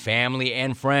for your family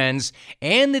and friends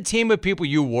and the team of people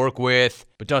you work with.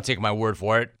 But don't take my word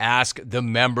for it. Ask the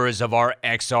members of our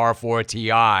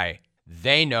XR4TI.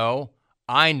 They know,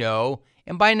 I know,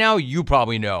 and by now you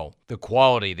probably know the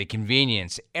quality, the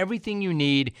convenience, everything you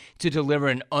need to deliver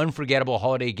an unforgettable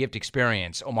holiday gift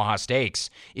experience. Omaha Steaks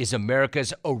is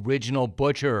America's original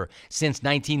butcher since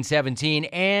 1917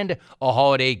 and a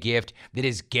holiday gift that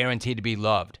is guaranteed to be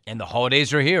loved. And the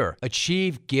holidays are here.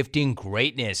 Achieve gifting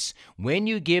greatness when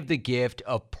you give the gift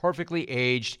of perfectly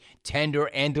aged, tender,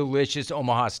 and delicious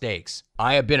Omaha Steaks.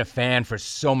 I have been a fan for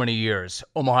so many years.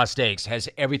 Omaha Steaks has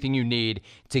everything you need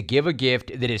to give a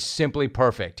gift that is simply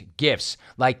perfect. Gifts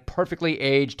like perfectly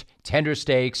aged, tender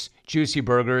steaks, juicy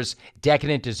burgers,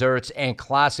 decadent desserts, and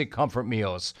classic comfort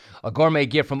meals. A gourmet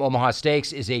gift from Omaha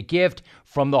Steaks is a gift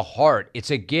from the heart.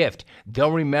 It's a gift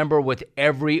they'll remember with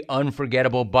every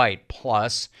unforgettable bite.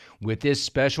 Plus, with this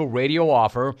special radio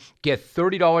offer, get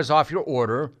 $30 off your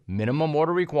order, minimum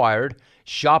order required.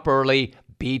 Shop early,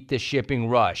 beat the shipping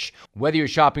rush. Whether you're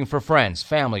shopping for friends,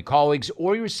 family, colleagues,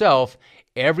 or yourself,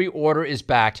 every order is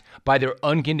backed by their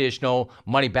unconditional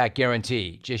money-back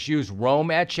guarantee. Just use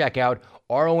Rome at checkout,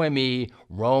 R-O-M-E,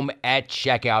 Rome at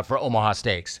checkout for Omaha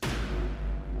Steaks.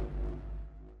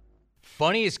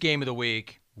 Funniest game of the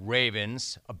week,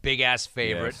 Ravens, a big-ass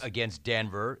favorite against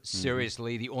Denver.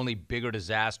 Seriously, the only bigger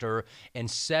disaster and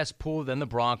cesspool than the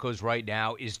Broncos right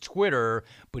now is Twitter.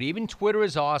 But even Twitter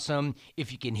is awesome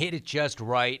if you can hit it just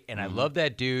right. And I love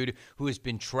that dude who has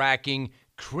been tracking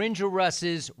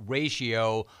Cringerus's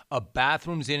ratio of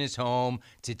bathrooms in his home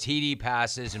to TD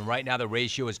passes, and right now the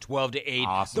ratio is 12-8.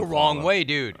 Awesome the wrong follow. way,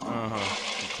 dude.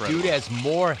 Incredible. Dude has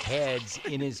more heads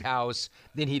in his house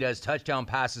than he does touchdown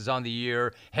passes on the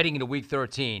year heading into Week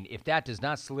 13. If that does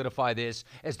not solidify this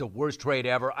as the worst trade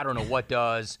ever, I don't know what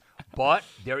does. But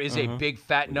there is a big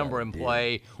fat number in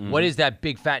play. What is that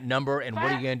big fat number, and what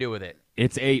are you going to do with it?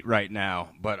 It's 8 right now,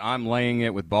 but I'm laying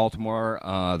it with Baltimore.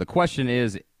 The question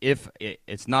is,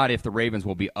 it's not if the Ravens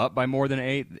will be up by more than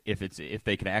 8, if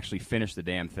they can actually finish the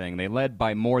damn thing. They led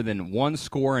by more than one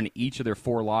score in each of their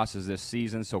 4 losses this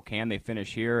season, so can they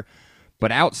finish here?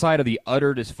 But outside of the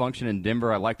utter dysfunction in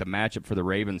Denver, I like the matchup for the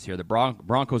Ravens here. The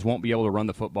Broncos won't be able to run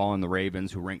the football on the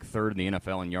Ravens, who rank 3rd in the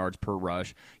NFL in yards per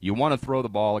rush. You want to throw the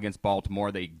ball against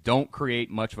Baltimore. They don't create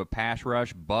much of a pass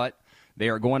rush, but they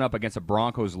are going up against a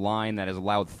Broncos line that has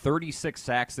allowed 36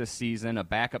 sacks this season. A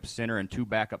backup center and 2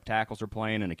 backup tackles are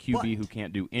playing, and a QB who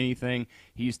can't do anything.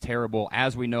 He's terrible.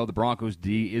 As we know, the Broncos'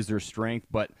 D is their strength,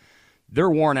 but they're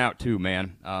worn out too,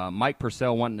 man. Mike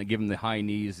Purcell wanting to give them the high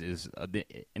knees is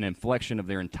an inflection of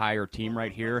their entire team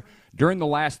right here. During the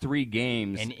last 3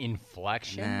 games. An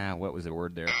inflection? Nah, what was the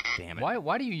word there? Damn it.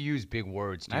 Why do you use big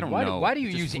words, dude? I don't know. Why do you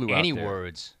It just use flew out any there.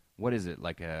 words? What is it?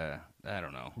 Like I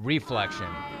don't know. Reflection.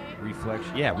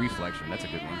 Reflection? Yeah, reflection. That's a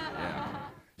good one. Yeah.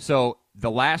 So the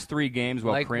last 3 games,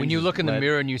 Like Cringe when you has look in the led-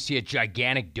 mirror and you see a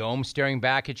gigantic dome staring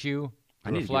back at you,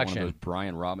 I need reflection. to get one of those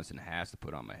Brian Robinson hats to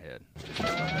put on my head.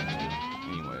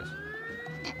 Anyways,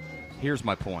 here's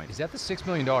my point. Is that the $6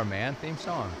 Million Man theme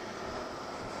song?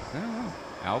 I don't know.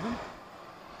 Alvin?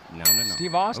 No.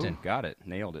 Steve Austin. Oh, got it.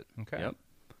 Nailed it. Okay. Yep.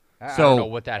 I So- don't know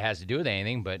what that has to do with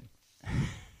anything, but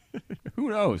Who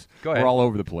knows? Go ahead. We're all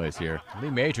over the place here. Lee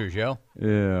Majors, yo.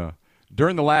 Yeah.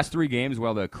 During the last 3 games,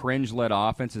 while the Cringe-led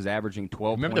offense is averaging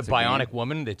 12 Remember points the a game. Bionic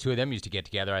Woman? The two of them used to get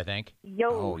together, I think.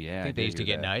 Oh, yeah. I think they did used to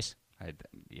hear get that. nice.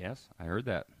 Yes, I heard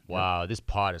that. Wow, this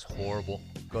pod is horrible.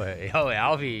 Go ahead. Oh,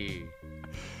 Alvy.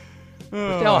 What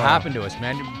the hell happened to us,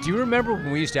 man? Do you remember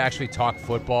when we used to actually talk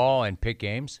football and pick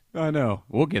games? I know.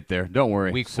 We'll get there. Don't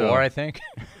worry. Week 4, I think.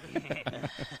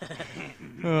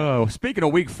 Speaking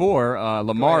of Week 4,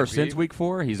 Lamar, ahead, since Pete. Week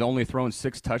 4, he's only thrown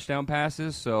 6 touchdown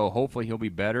passes, so hopefully he'll be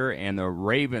better. And the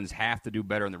Ravens have to do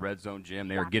better in the red zone, Jim.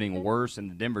 They are getting worse,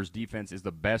 and Denver's defense is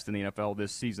the best in the NFL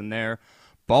this season there.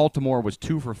 Baltimore was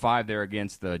 2 for 5 there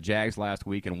against the Jags last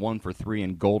week and 1 for 3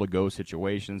 in goal-to-go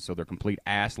situations, so they're complete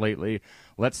ass lately.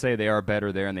 Let's say they are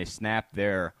better there, and they snap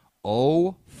their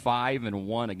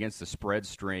 0-5-1 against the spread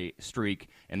streak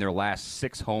in their last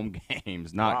 6 home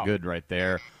games. Not good right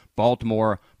there.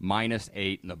 Baltimore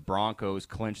 -8, and the Broncos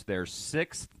clinched their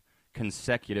 6th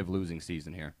consecutive losing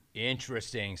season here.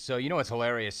 Interesting. So you know what's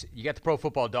hilarious? You got the Pro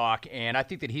Football Doc, and I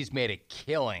think that he's made a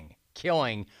killing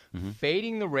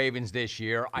fading the Ravens this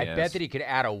year. I bet that he could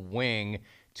add a wing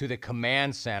to the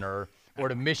command center or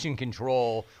to mission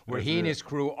control where he and his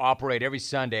crew operate every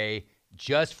Sunday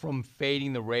just from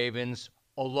fading the Ravens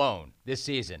alone this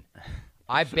season.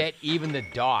 I bet even the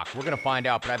Doc, we're going to find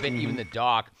out, but I bet even the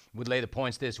Doc would lay the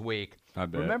points this week. I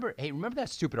bet. Remember that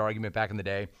stupid argument back in the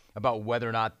day about whether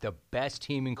or not the best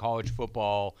team in college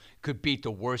football could beat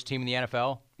the worst team in the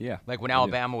NFL? Yeah. Like when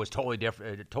Alabama was totally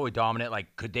different, totally dominant,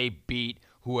 like could they beat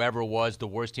whoever was the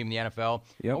worst team in the NFL?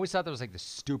 Yep. I always thought that was like the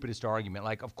stupidest argument.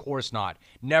 Like, of course not.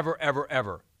 Never, ever,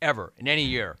 ever, ever in any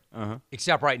year,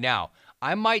 except right now.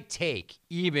 I might take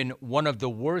even one of the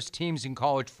worst teams in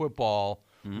college football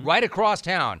right across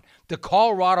town, the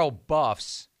Colorado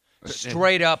Buffs,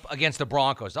 straight up against the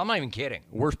Broncos. I'm not even kidding.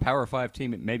 Worst Power 5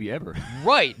 team maybe ever.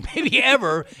 Right, maybe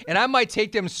ever, and I might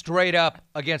take them straight up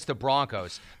against the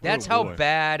Broncos. That's how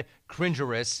bad,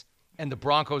 cringerous, and the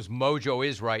Broncos' mojo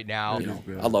is right now.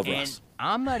 I love and Russ.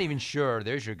 I'm not even sure,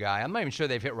 there's your guy, I'm not even sure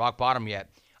they've hit rock bottom yet.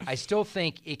 I still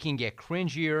think it can get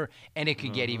cringier, and it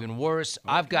could get even worse.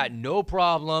 I've got no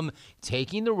problem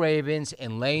taking the Ravens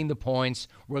and laying the points,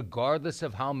 regardless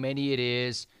of how many it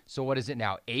is. So what is it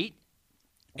now, 8?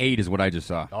 8 is what I just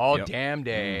saw. Oh, damn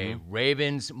day.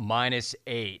 Ravens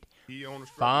 -8.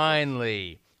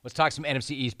 Finally. Let's talk some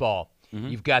NFC East ball.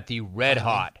 You've got the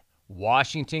red-hot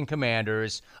Washington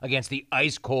Commanders against the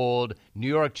ice-cold New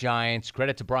York Giants.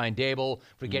 Credit to Brian Dable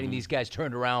for getting these guys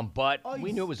turned around, but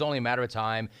we knew it was only a matter of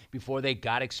time before they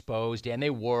got exposed, and they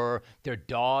were. They're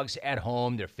dogs at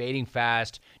home. They're fading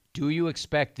fast. Do you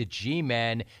expect the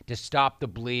G-men to stop the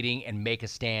bleeding and make a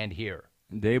stand here?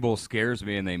 Dable scares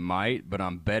me, and they might, but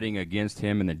I'm betting against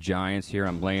him and the Giants here.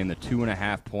 I'm laying the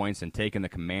 2.5 points and taking the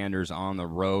Commanders on the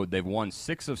road. They've won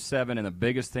 6 of 7, and the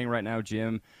biggest thing right now,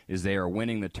 Jim, is they are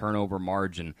winning the turnover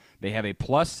margin. They have a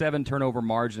 +7 turnover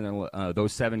margin in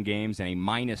those 7 games and a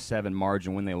 -7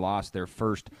 margin when they lost their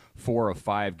first 4 of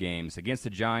 5 games. Against the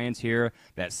Giants here,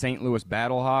 that St. Louis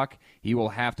Battlehawk, he will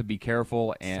have to be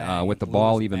careful and with the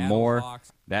ball even more.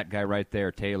 That guy right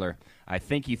there, Taylor. I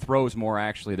think he throws more,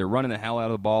 actually. They're running the hell out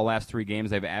of the ball. Last 3 games,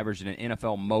 they've averaged an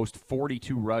NFL most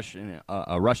 42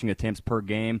 rushing attempts per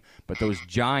game. But those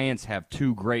Giants have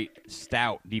 2 great,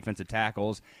 stout defensive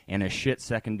tackles and a shit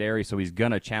secondary, so he's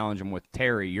going to challenge them with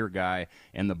Terry, your guy,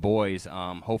 and the boys.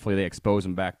 Hopefully they expose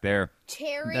him back there.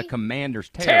 Terry? The Commanders.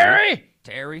 Terry?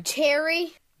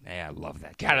 Terry? Yeah, I love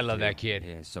that kid. Gotta love that kid.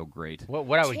 Yeah, it's so great.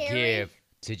 What I would give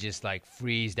to just, like,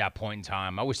 freeze that point in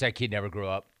time. I wish that kid never grew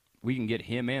up. We can get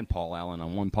him and Paul Allen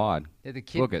on one pod. Yeah, the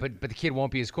kid, but the kid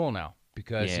won't be as cool now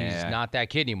because he's not that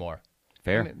kid anymore.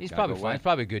 Fair. I mean, he's probably fine. He's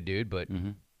probably a good dude, but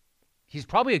he's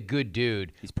probably a good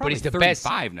dude. He's probably but he's the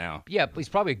 35 best now. Yeah, but he's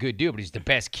probably a good dude, but he's the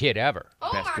best kid ever.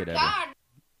 Best kid ever.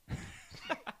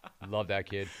 Love that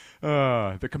kid.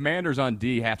 The Commanders on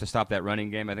D have to stop that running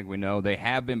game. I think we know they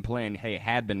have been playing.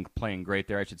 Had been playing great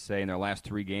there, I should say, in their last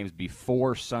 3 games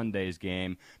before Sunday's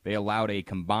game. They allowed a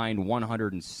combined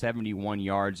 171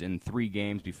 yards in 3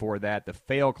 games before that. The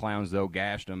Fail Clowns, though,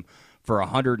 gashed them for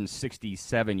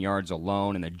 167 yards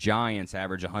alone, and the Giants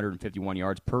average 151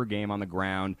 yards per game on the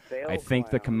ground. I think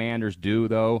the Commanders do,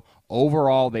 though.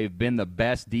 Overall, they've been the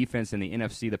best defense in the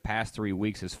NFC the past 3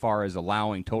 weeks as far as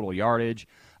allowing total yardage.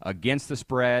 Against the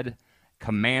spread,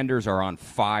 Commanders are on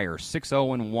fire.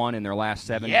 6-0-1 in their last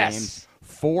 7 games.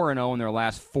 4-0 in their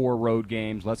last 4 road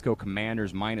games. Let's go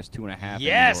Commanders -2.5 in New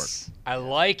York. I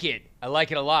like it. I like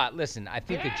it a lot. Listen, I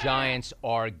think the Giants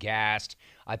are gassed.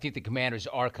 I think the Commanders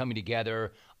are coming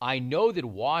together. I know that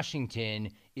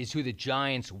Washington is who the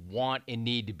Giants want and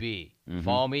need to be.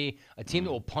 Follow me? A team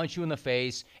that will punch you in the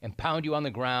face and pound you on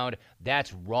the ground.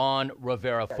 That's Ron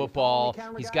Rivera football.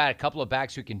 He's got a couple of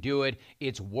backs who can do it.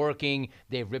 It's working.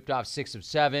 They've ripped off 6 of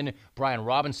 7. Brian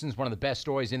Robinson's one of the best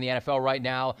stories in the NFL right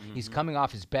now. He's coming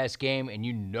off his best game, and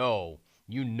you know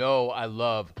I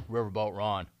love Riverboat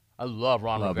Ron. I love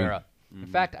Ron Rivera. In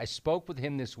fact, I spoke with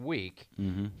him this week.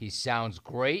 He sounds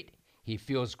great. He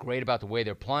feels great about the way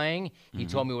they're playing. He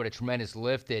told me what a tremendous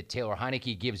lift that Taylor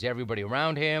Heineke gives everybody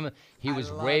around him. He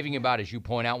was raving about, as you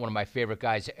point out, one of my favorite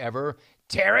guys ever,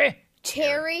 Terry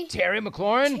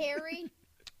McLaurin.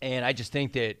 And I just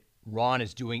think that Ron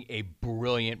is doing a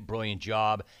brilliant, brilliant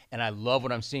job, and I love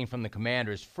what I'm seeing from the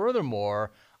Commanders.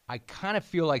 Furthermore, I kind of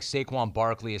feel like Saquon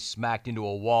Barkley is smacked into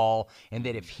a wall, and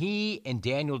that if he and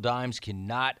Daniel Dimes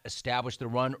cannot establish the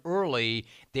run early,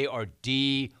 they are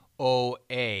D-O-G.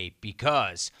 DOA,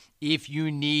 because if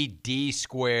you need D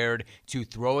squared to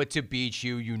throw it to beat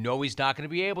you, you know he's not going to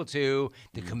be able to.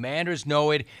 The Commanders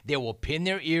know it. They will pin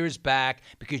their ears back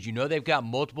because you know they've got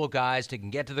multiple guys that can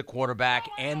get to the quarterback,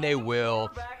 and they will.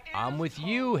 I'm with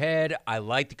you, Head. I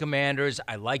like the Commanders.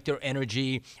 I like their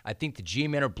energy. I think the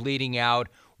G-men are bleeding out.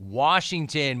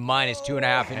 Washington minus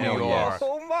 2.5 in New York. Yes.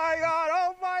 Oh my God!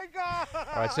 Oh my God!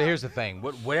 All right, so here's the thing.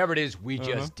 Whatever it is we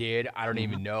just did, I don't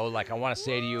even know. Like, I want to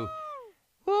say to you,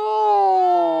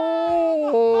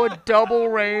 oh, double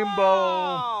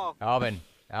rainbow. Alvin,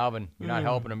 you're not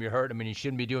helping him. You're hurting him, and you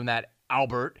shouldn't be doing that,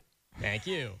 Albert. Thank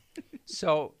you.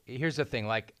 So here's the thing.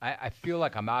 Like, I feel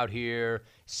like I'm out here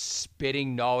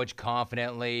spitting knowledge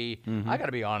confidently. I got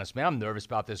to be honest, man. I'm nervous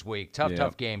about this week.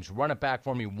 Tough games. Run it back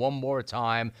for me one more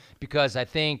time because I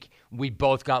think we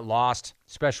both got lost,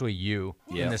 especially you,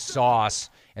 in the sauce.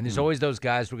 And there's always those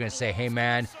guys who are going to say, hey,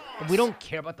 man, we don't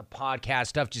care about the podcast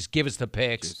stuff. Just give us the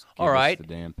picks. All right. The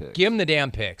damn picks. Give them the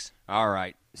damn picks. All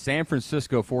right. San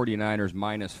Francisco 49ers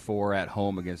 -4 at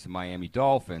home against the Miami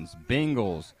Dolphins.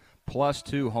 Bengals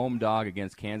 +2 home dog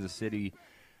against Kansas City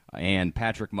and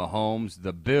Patrick Mahomes.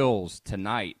 The Bills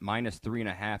tonight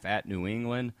 -3.5 at New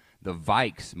England. The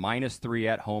Vikes -3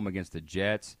 at home against the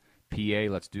Jets. PA,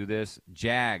 let's do this.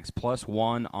 Jags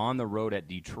 +1 on the road at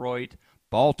Detroit.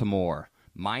 Baltimore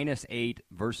 -8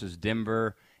 versus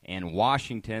Denver. And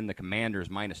Washington, the Commanders,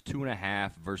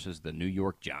 -2.5 versus the New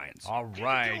York Giants. All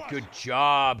right. Good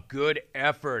job. Good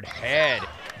effort, Head.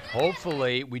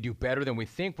 Hopefully, we do better than we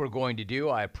think we're going to do.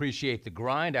 I appreciate the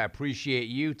grind. I appreciate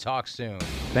you. Talk soon.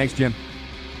 Thanks, Jim.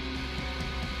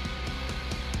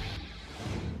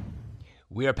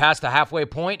 We are past the halfway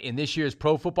point in this year's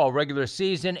pro football regular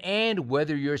season, and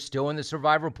whether you're still in the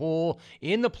survivor pool,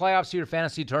 in the playoffs, your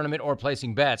fantasy tournament, or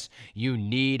placing bets, you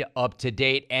need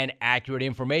up-to-date and accurate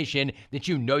information that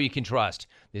you know you can trust.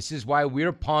 This is why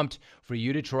we're pumped for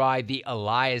you to try the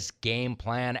Elias Game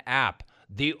Plan app,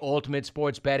 the ultimate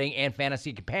sports betting and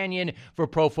fantasy companion for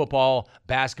pro football,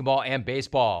 basketball, and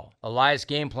baseball. Elias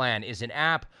Game Plan is an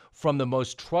app from the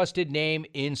most trusted name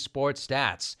in sports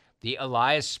stats, the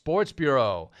Elias Sports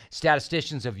Bureau,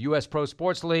 statisticians of U.S. pro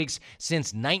sports leagues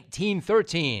since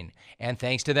 1913. And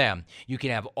thanks to them, you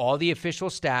can have all the official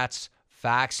stats,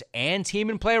 facts, and team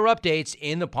and player updates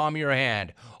in the palm of your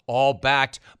hand, all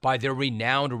backed by their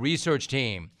renowned research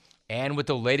team. And with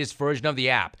the latest version of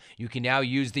the app, you can now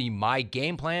use the My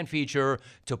Game Plan feature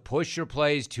to push your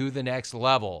plays to the next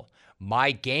level.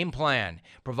 My Game Plan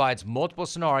provides multiple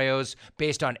scenarios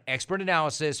based on expert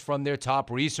analysis from their top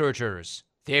researchers.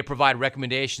 They provide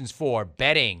recommendations for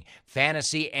betting,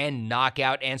 fantasy, and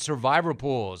knockout and survivor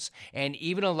pools, and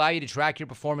even allow you to track your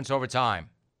performance over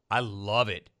time. I love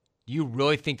it. Do you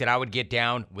really think that I would get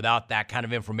down without that kind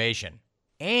of information?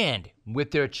 And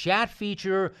with their chat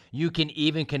feature, you can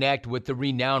even connect with the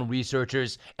renowned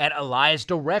researchers at Elias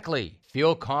directly.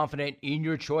 Feel confident in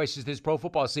your choices this pro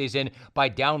football season by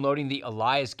downloading the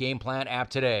Elias Game Plan app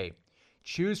today.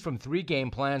 Choose from 3 game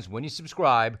plans when you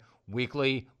subscribe,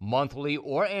 weekly, monthly,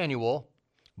 or annual.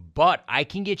 But I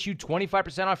can get you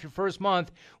 25% off your first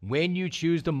month when you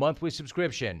choose the monthly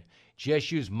subscription.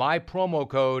 Just use my promo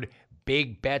code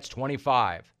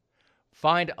BIGBETS25.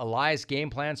 Find Elias Game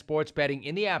Plan Sports Betting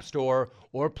in the App Store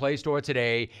or Play Store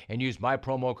today and use my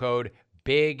promo code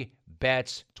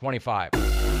BIGBETS25.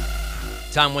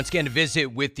 Time once again to visit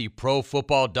with the Pro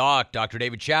Football Doc, Dr.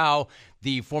 David Chow,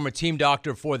 the former team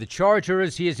doctor for the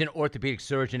Chargers. He is an orthopedic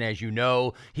surgeon, as you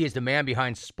know. He is the man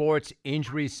behind Sports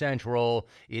Injury Central.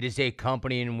 It is a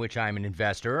company in which I'm an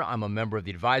investor. I'm a member of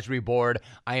the advisory board.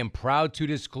 I am proud to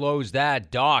disclose that.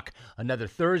 Doc, another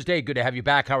Thursday. Good to have you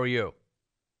back. How are you?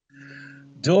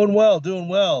 Doing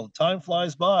well. Time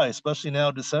flies by, especially now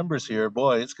December's here.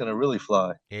 Boy, it's going to really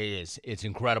fly. It is. It's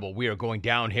incredible. We are going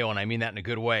downhill, and I mean that in a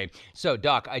good way. So,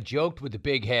 Doc, I joked with the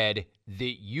big head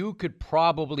that you could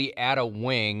probably add a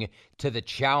wing to the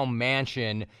Chow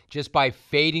Mansion just by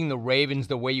fading the Ravens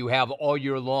the way you have all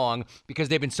year long because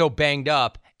they've been so banged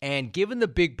up. And given the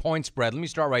big point spread, let me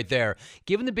start right there.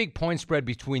 Given the big point spread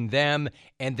between them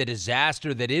and the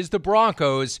disaster that is the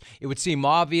Broncos, it would seem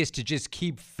obvious to just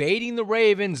keep fading the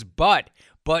Ravens. But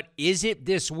is it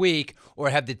this week,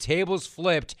 or have the tables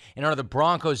flipped, and are the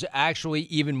Broncos actually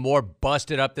even more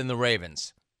busted up than the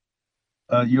Ravens?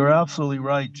 You're absolutely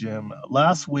right, Jim.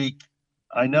 Last week,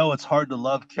 I know it's hard to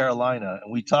love Carolina,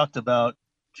 and we talked about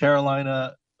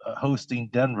Carolina hosting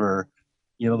Denver.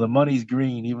 You know, the money's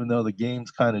green, even though the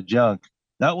game's kind of junk.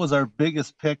 That was our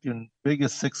biggest pick and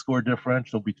biggest 6-score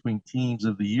differential between teams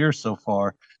of the year so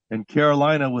far. And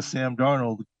Carolina with Sam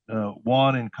Darnold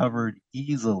won and covered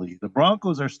easily. The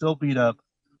Broncos are still beat up,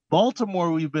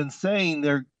 Baltimore, we've been saying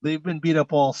they've been beat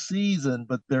up all season,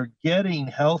 but they're getting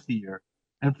healthier.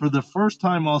 And for the first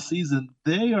time all season,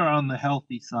 they are on the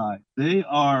healthy side. They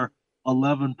are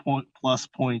 11 plus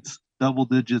points, double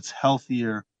digits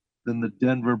healthier than the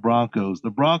Denver Broncos.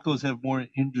 The Broncos have more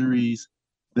injuries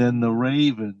than the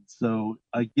Ravens. So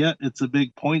I get it's a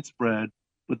big point spread,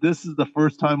 but this is the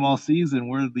first time all season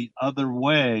we're the other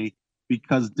way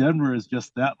because Denver is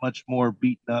just that much more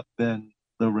beaten up than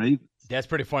the Ravens. That's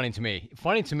pretty funny to me.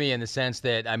 Funny to me in the sense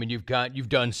that, I mean, you've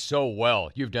done so well.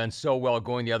 You've done so well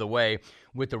going the other way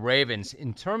with the Ravens.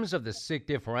 In terms of the sick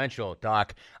differential,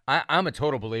 Doc, I'm a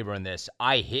total believer in this.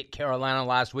 I hit Carolina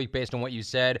last week based on what you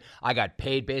said. I got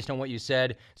paid based on what you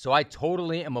said. So I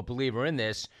totally am a believer in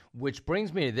this, which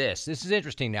brings me to this. This is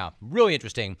interesting now, really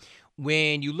interesting.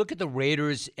 When you look at the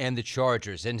Raiders and the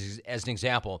Chargers, and as an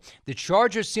example, the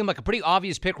Chargers seem like a pretty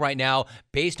obvious pick right now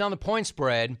based on the point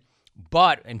spread,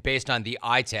 and based on the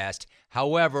eye test.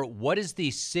 However, what is the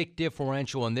sick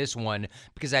differential in this one?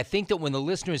 Because I think that when the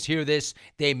listeners hear this,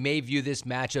 they may view this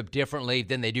matchup differently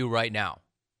than they do right now.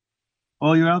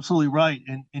 Oh, you're absolutely right.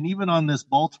 And even on this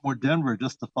Baltimore-Denver,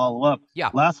 just to follow up,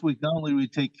 last week, not only did we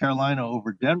take Carolina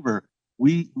over Denver,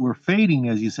 we were fading,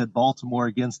 as you said, Baltimore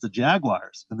against the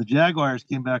Jaguars. And the Jaguars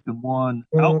came back and won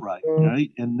outright,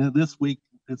 right? And this week,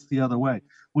 it's the other way.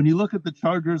 When you look at the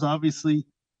Chargers, obviously,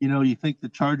 you think the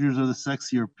Chargers are the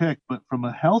sexier pick, but from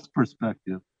a health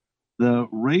perspective, the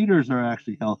Raiders are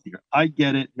actually healthier. I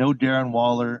get it. No Darren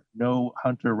Waller, no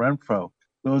Hunter Renfrow.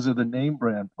 Those are the name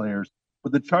brand players.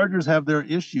 But the Chargers have their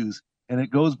issues, and it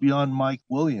goes beyond Mike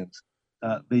Williams.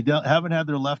 They haven't had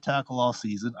their left tackle all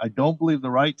season. I don't believe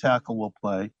the right tackle will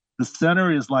play. The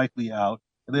center is likely out,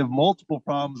 and they have multiple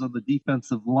problems on the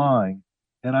defensive line.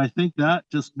 And I think that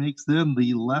just makes them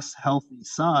the less healthy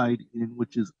side, in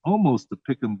which is almost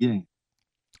a pick'em game.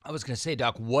 I was going to say,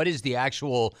 Doc, what is the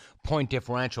actual point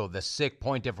differential, the sick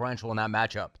point differential in that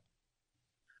matchup?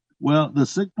 Well, the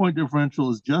sick point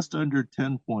differential is just under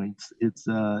 10 points. It's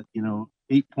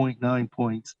 8.9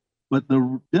 points. But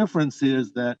the difference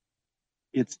is that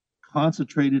it's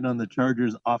concentrated on the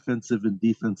Chargers' offensive and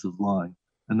defensive line.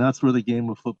 And that's where the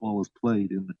game of football is played,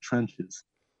 in the trenches.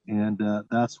 And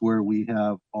that's where we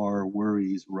have our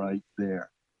worries right there.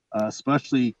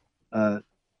 Especially, I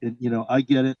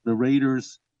get it. The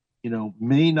Raiders,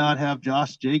 may not have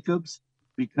Josh Jacobs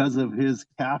because of his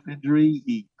calf injury.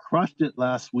 He crushed it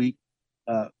last week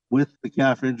with the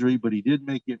calf injury, but he did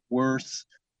make it worse.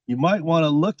 You might want to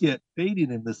look at fading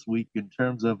him this week in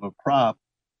terms of a prop,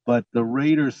 but the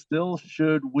Raiders still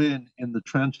should win in the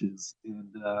trenches.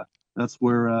 And that's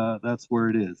where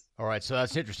it is. All right, so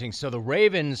that's interesting. So the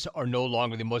Ravens are no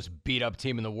longer the most beat-up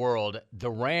team in the world.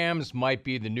 The Rams might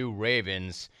be the new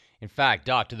Ravens. In fact,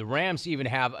 Doc, do the Rams even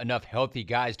have enough healthy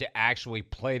guys to actually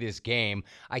play this game?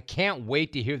 I can't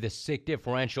wait to hear the sick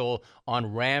differential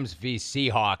on Rams v.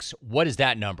 Seahawks. What is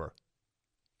that number?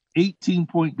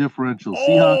 18-point differential.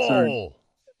 Seahawks are...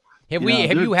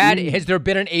 Has there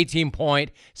been an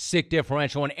 18-point sick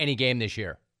differential in any game this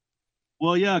year?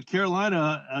 Well, yeah,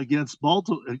 Carolina against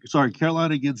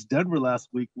Denver last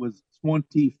week was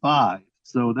 25.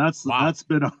 So that's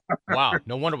been wow.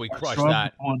 No wonder we crushed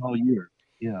that all year.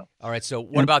 Yeah. All right. So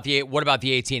what about the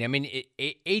 18? I mean,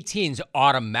 18's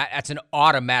automatic. That's an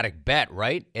automatic bet,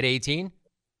 right? At 18.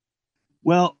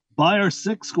 Well, by our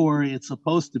 6 score, it's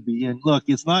supposed to be. And look,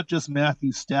 it's not just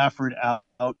Matthew Stafford out.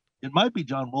 It might be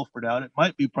John Wolford out. It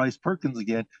might be Bryce Perkins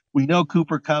again. We know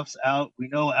Cooper Kupp's out. We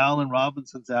know Allen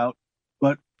Robinson's out.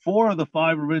 But 4 of the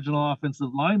 5 original offensive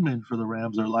linemen for the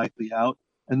Rams are likely out.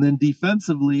 And then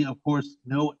defensively, of course,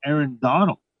 no Aaron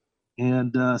Donald.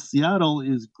 And Seattle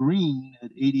is green at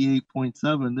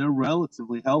 88.7. They're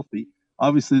relatively healthy.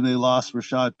 Obviously, they lost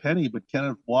Rashad Penny, but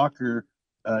Kenneth Walker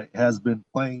has been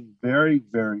playing very,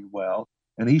 very well.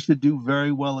 And he should do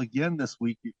very well again this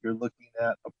week if you're looking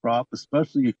at a prop,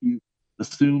 especially if you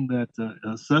assume that,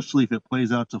 especially if it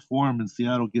plays out to form and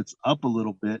Seattle gets up a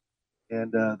little bit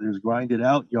and there's grinded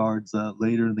out yards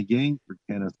later in the game for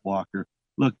Kenneth Walker.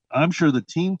 Look, I'm sure the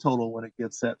team total when it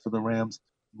gets set for the Rams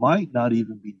might not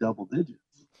even be double digits.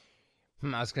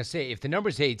 I was going to say, if the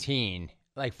number's 18,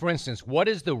 like, for instance, what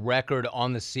is the record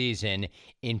on the season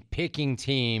in picking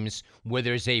teams where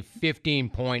there's a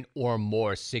 15-point or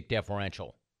more sick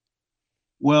differential?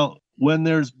 Well, when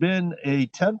there's been a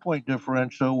 10-point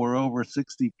differential, we're over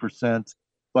 60%.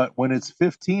 But when it's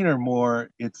 15 or more,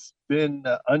 it's been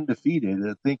undefeated.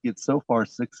 I think it's so far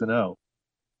 6-0.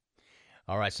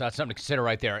 All right, so that's something to consider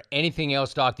right there. Anything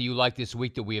else, Doc, that you like this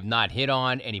week that we have not hit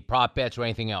on? Any prop bets or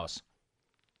anything else?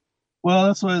 Well,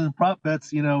 that's why the prop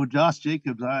bets, Josh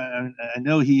Jacobs, I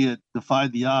know he had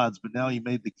defied the odds, but now he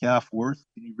made the calf worth.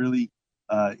 Can you really,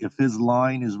 if his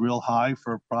line is real high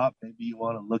for a prop, maybe you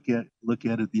want to look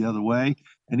at it the other way.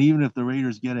 And even if the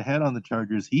Raiders get ahead on the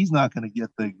Chargers, he's not going to get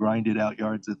the grinded out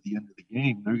yards at the end of the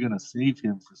game. They're going to save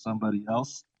him for somebody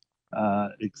else,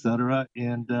 et cetera.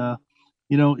 And,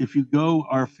 if you go,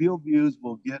 our field views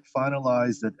will get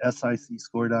finalized at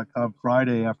sicscore.com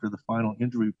Friday after the final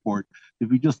injury report.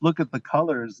 If you just look at the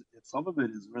colors, some of it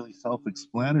is really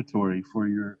self-explanatory for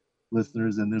your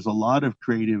listeners, and there's a lot of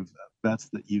creative bets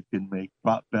that you can make,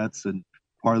 prop bets and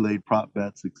parlayed prop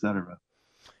bets, etc.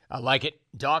 I like it.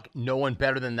 Doc, no one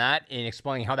better than that in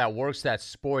explaining how that works. That's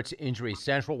Sports Injury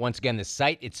Central. Once again, the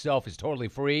site itself is totally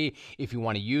free if you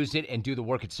want to use it and do the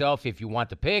work itself. If you want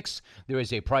the picks, there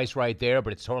is a price right there,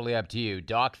 but it's totally up to you.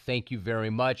 Doc, thank you very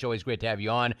much. Always great to have you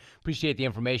on. Appreciate the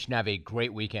information. Have a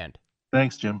great weekend.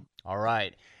 Thanks, Jim. All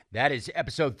right. That is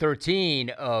episode 13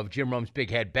 of Jim Rome's Big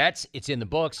Head Bets. It's in the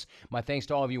books. My thanks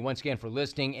to all of you once again for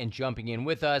listening and jumping in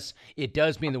with us. It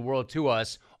does mean the world to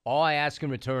us. All I ask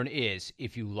in return is,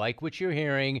 if you like what you're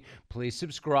hearing, please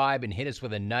subscribe and hit us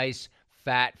with a nice,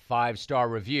 fat 5-star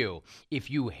review. If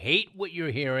you hate what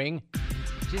you're hearing,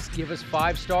 just give us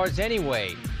 5 stars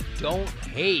anyway. Don't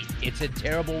hate. It's a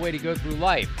terrible way to go through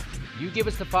life. You give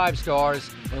us the 5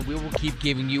 stars, and we will keep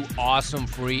giving you awesome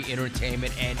free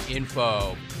entertainment and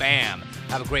info. Bam.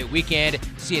 Have a great weekend.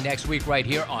 See you next week right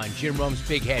here on Jim Rome's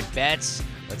Big Head Bets.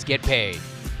 Let's get paid.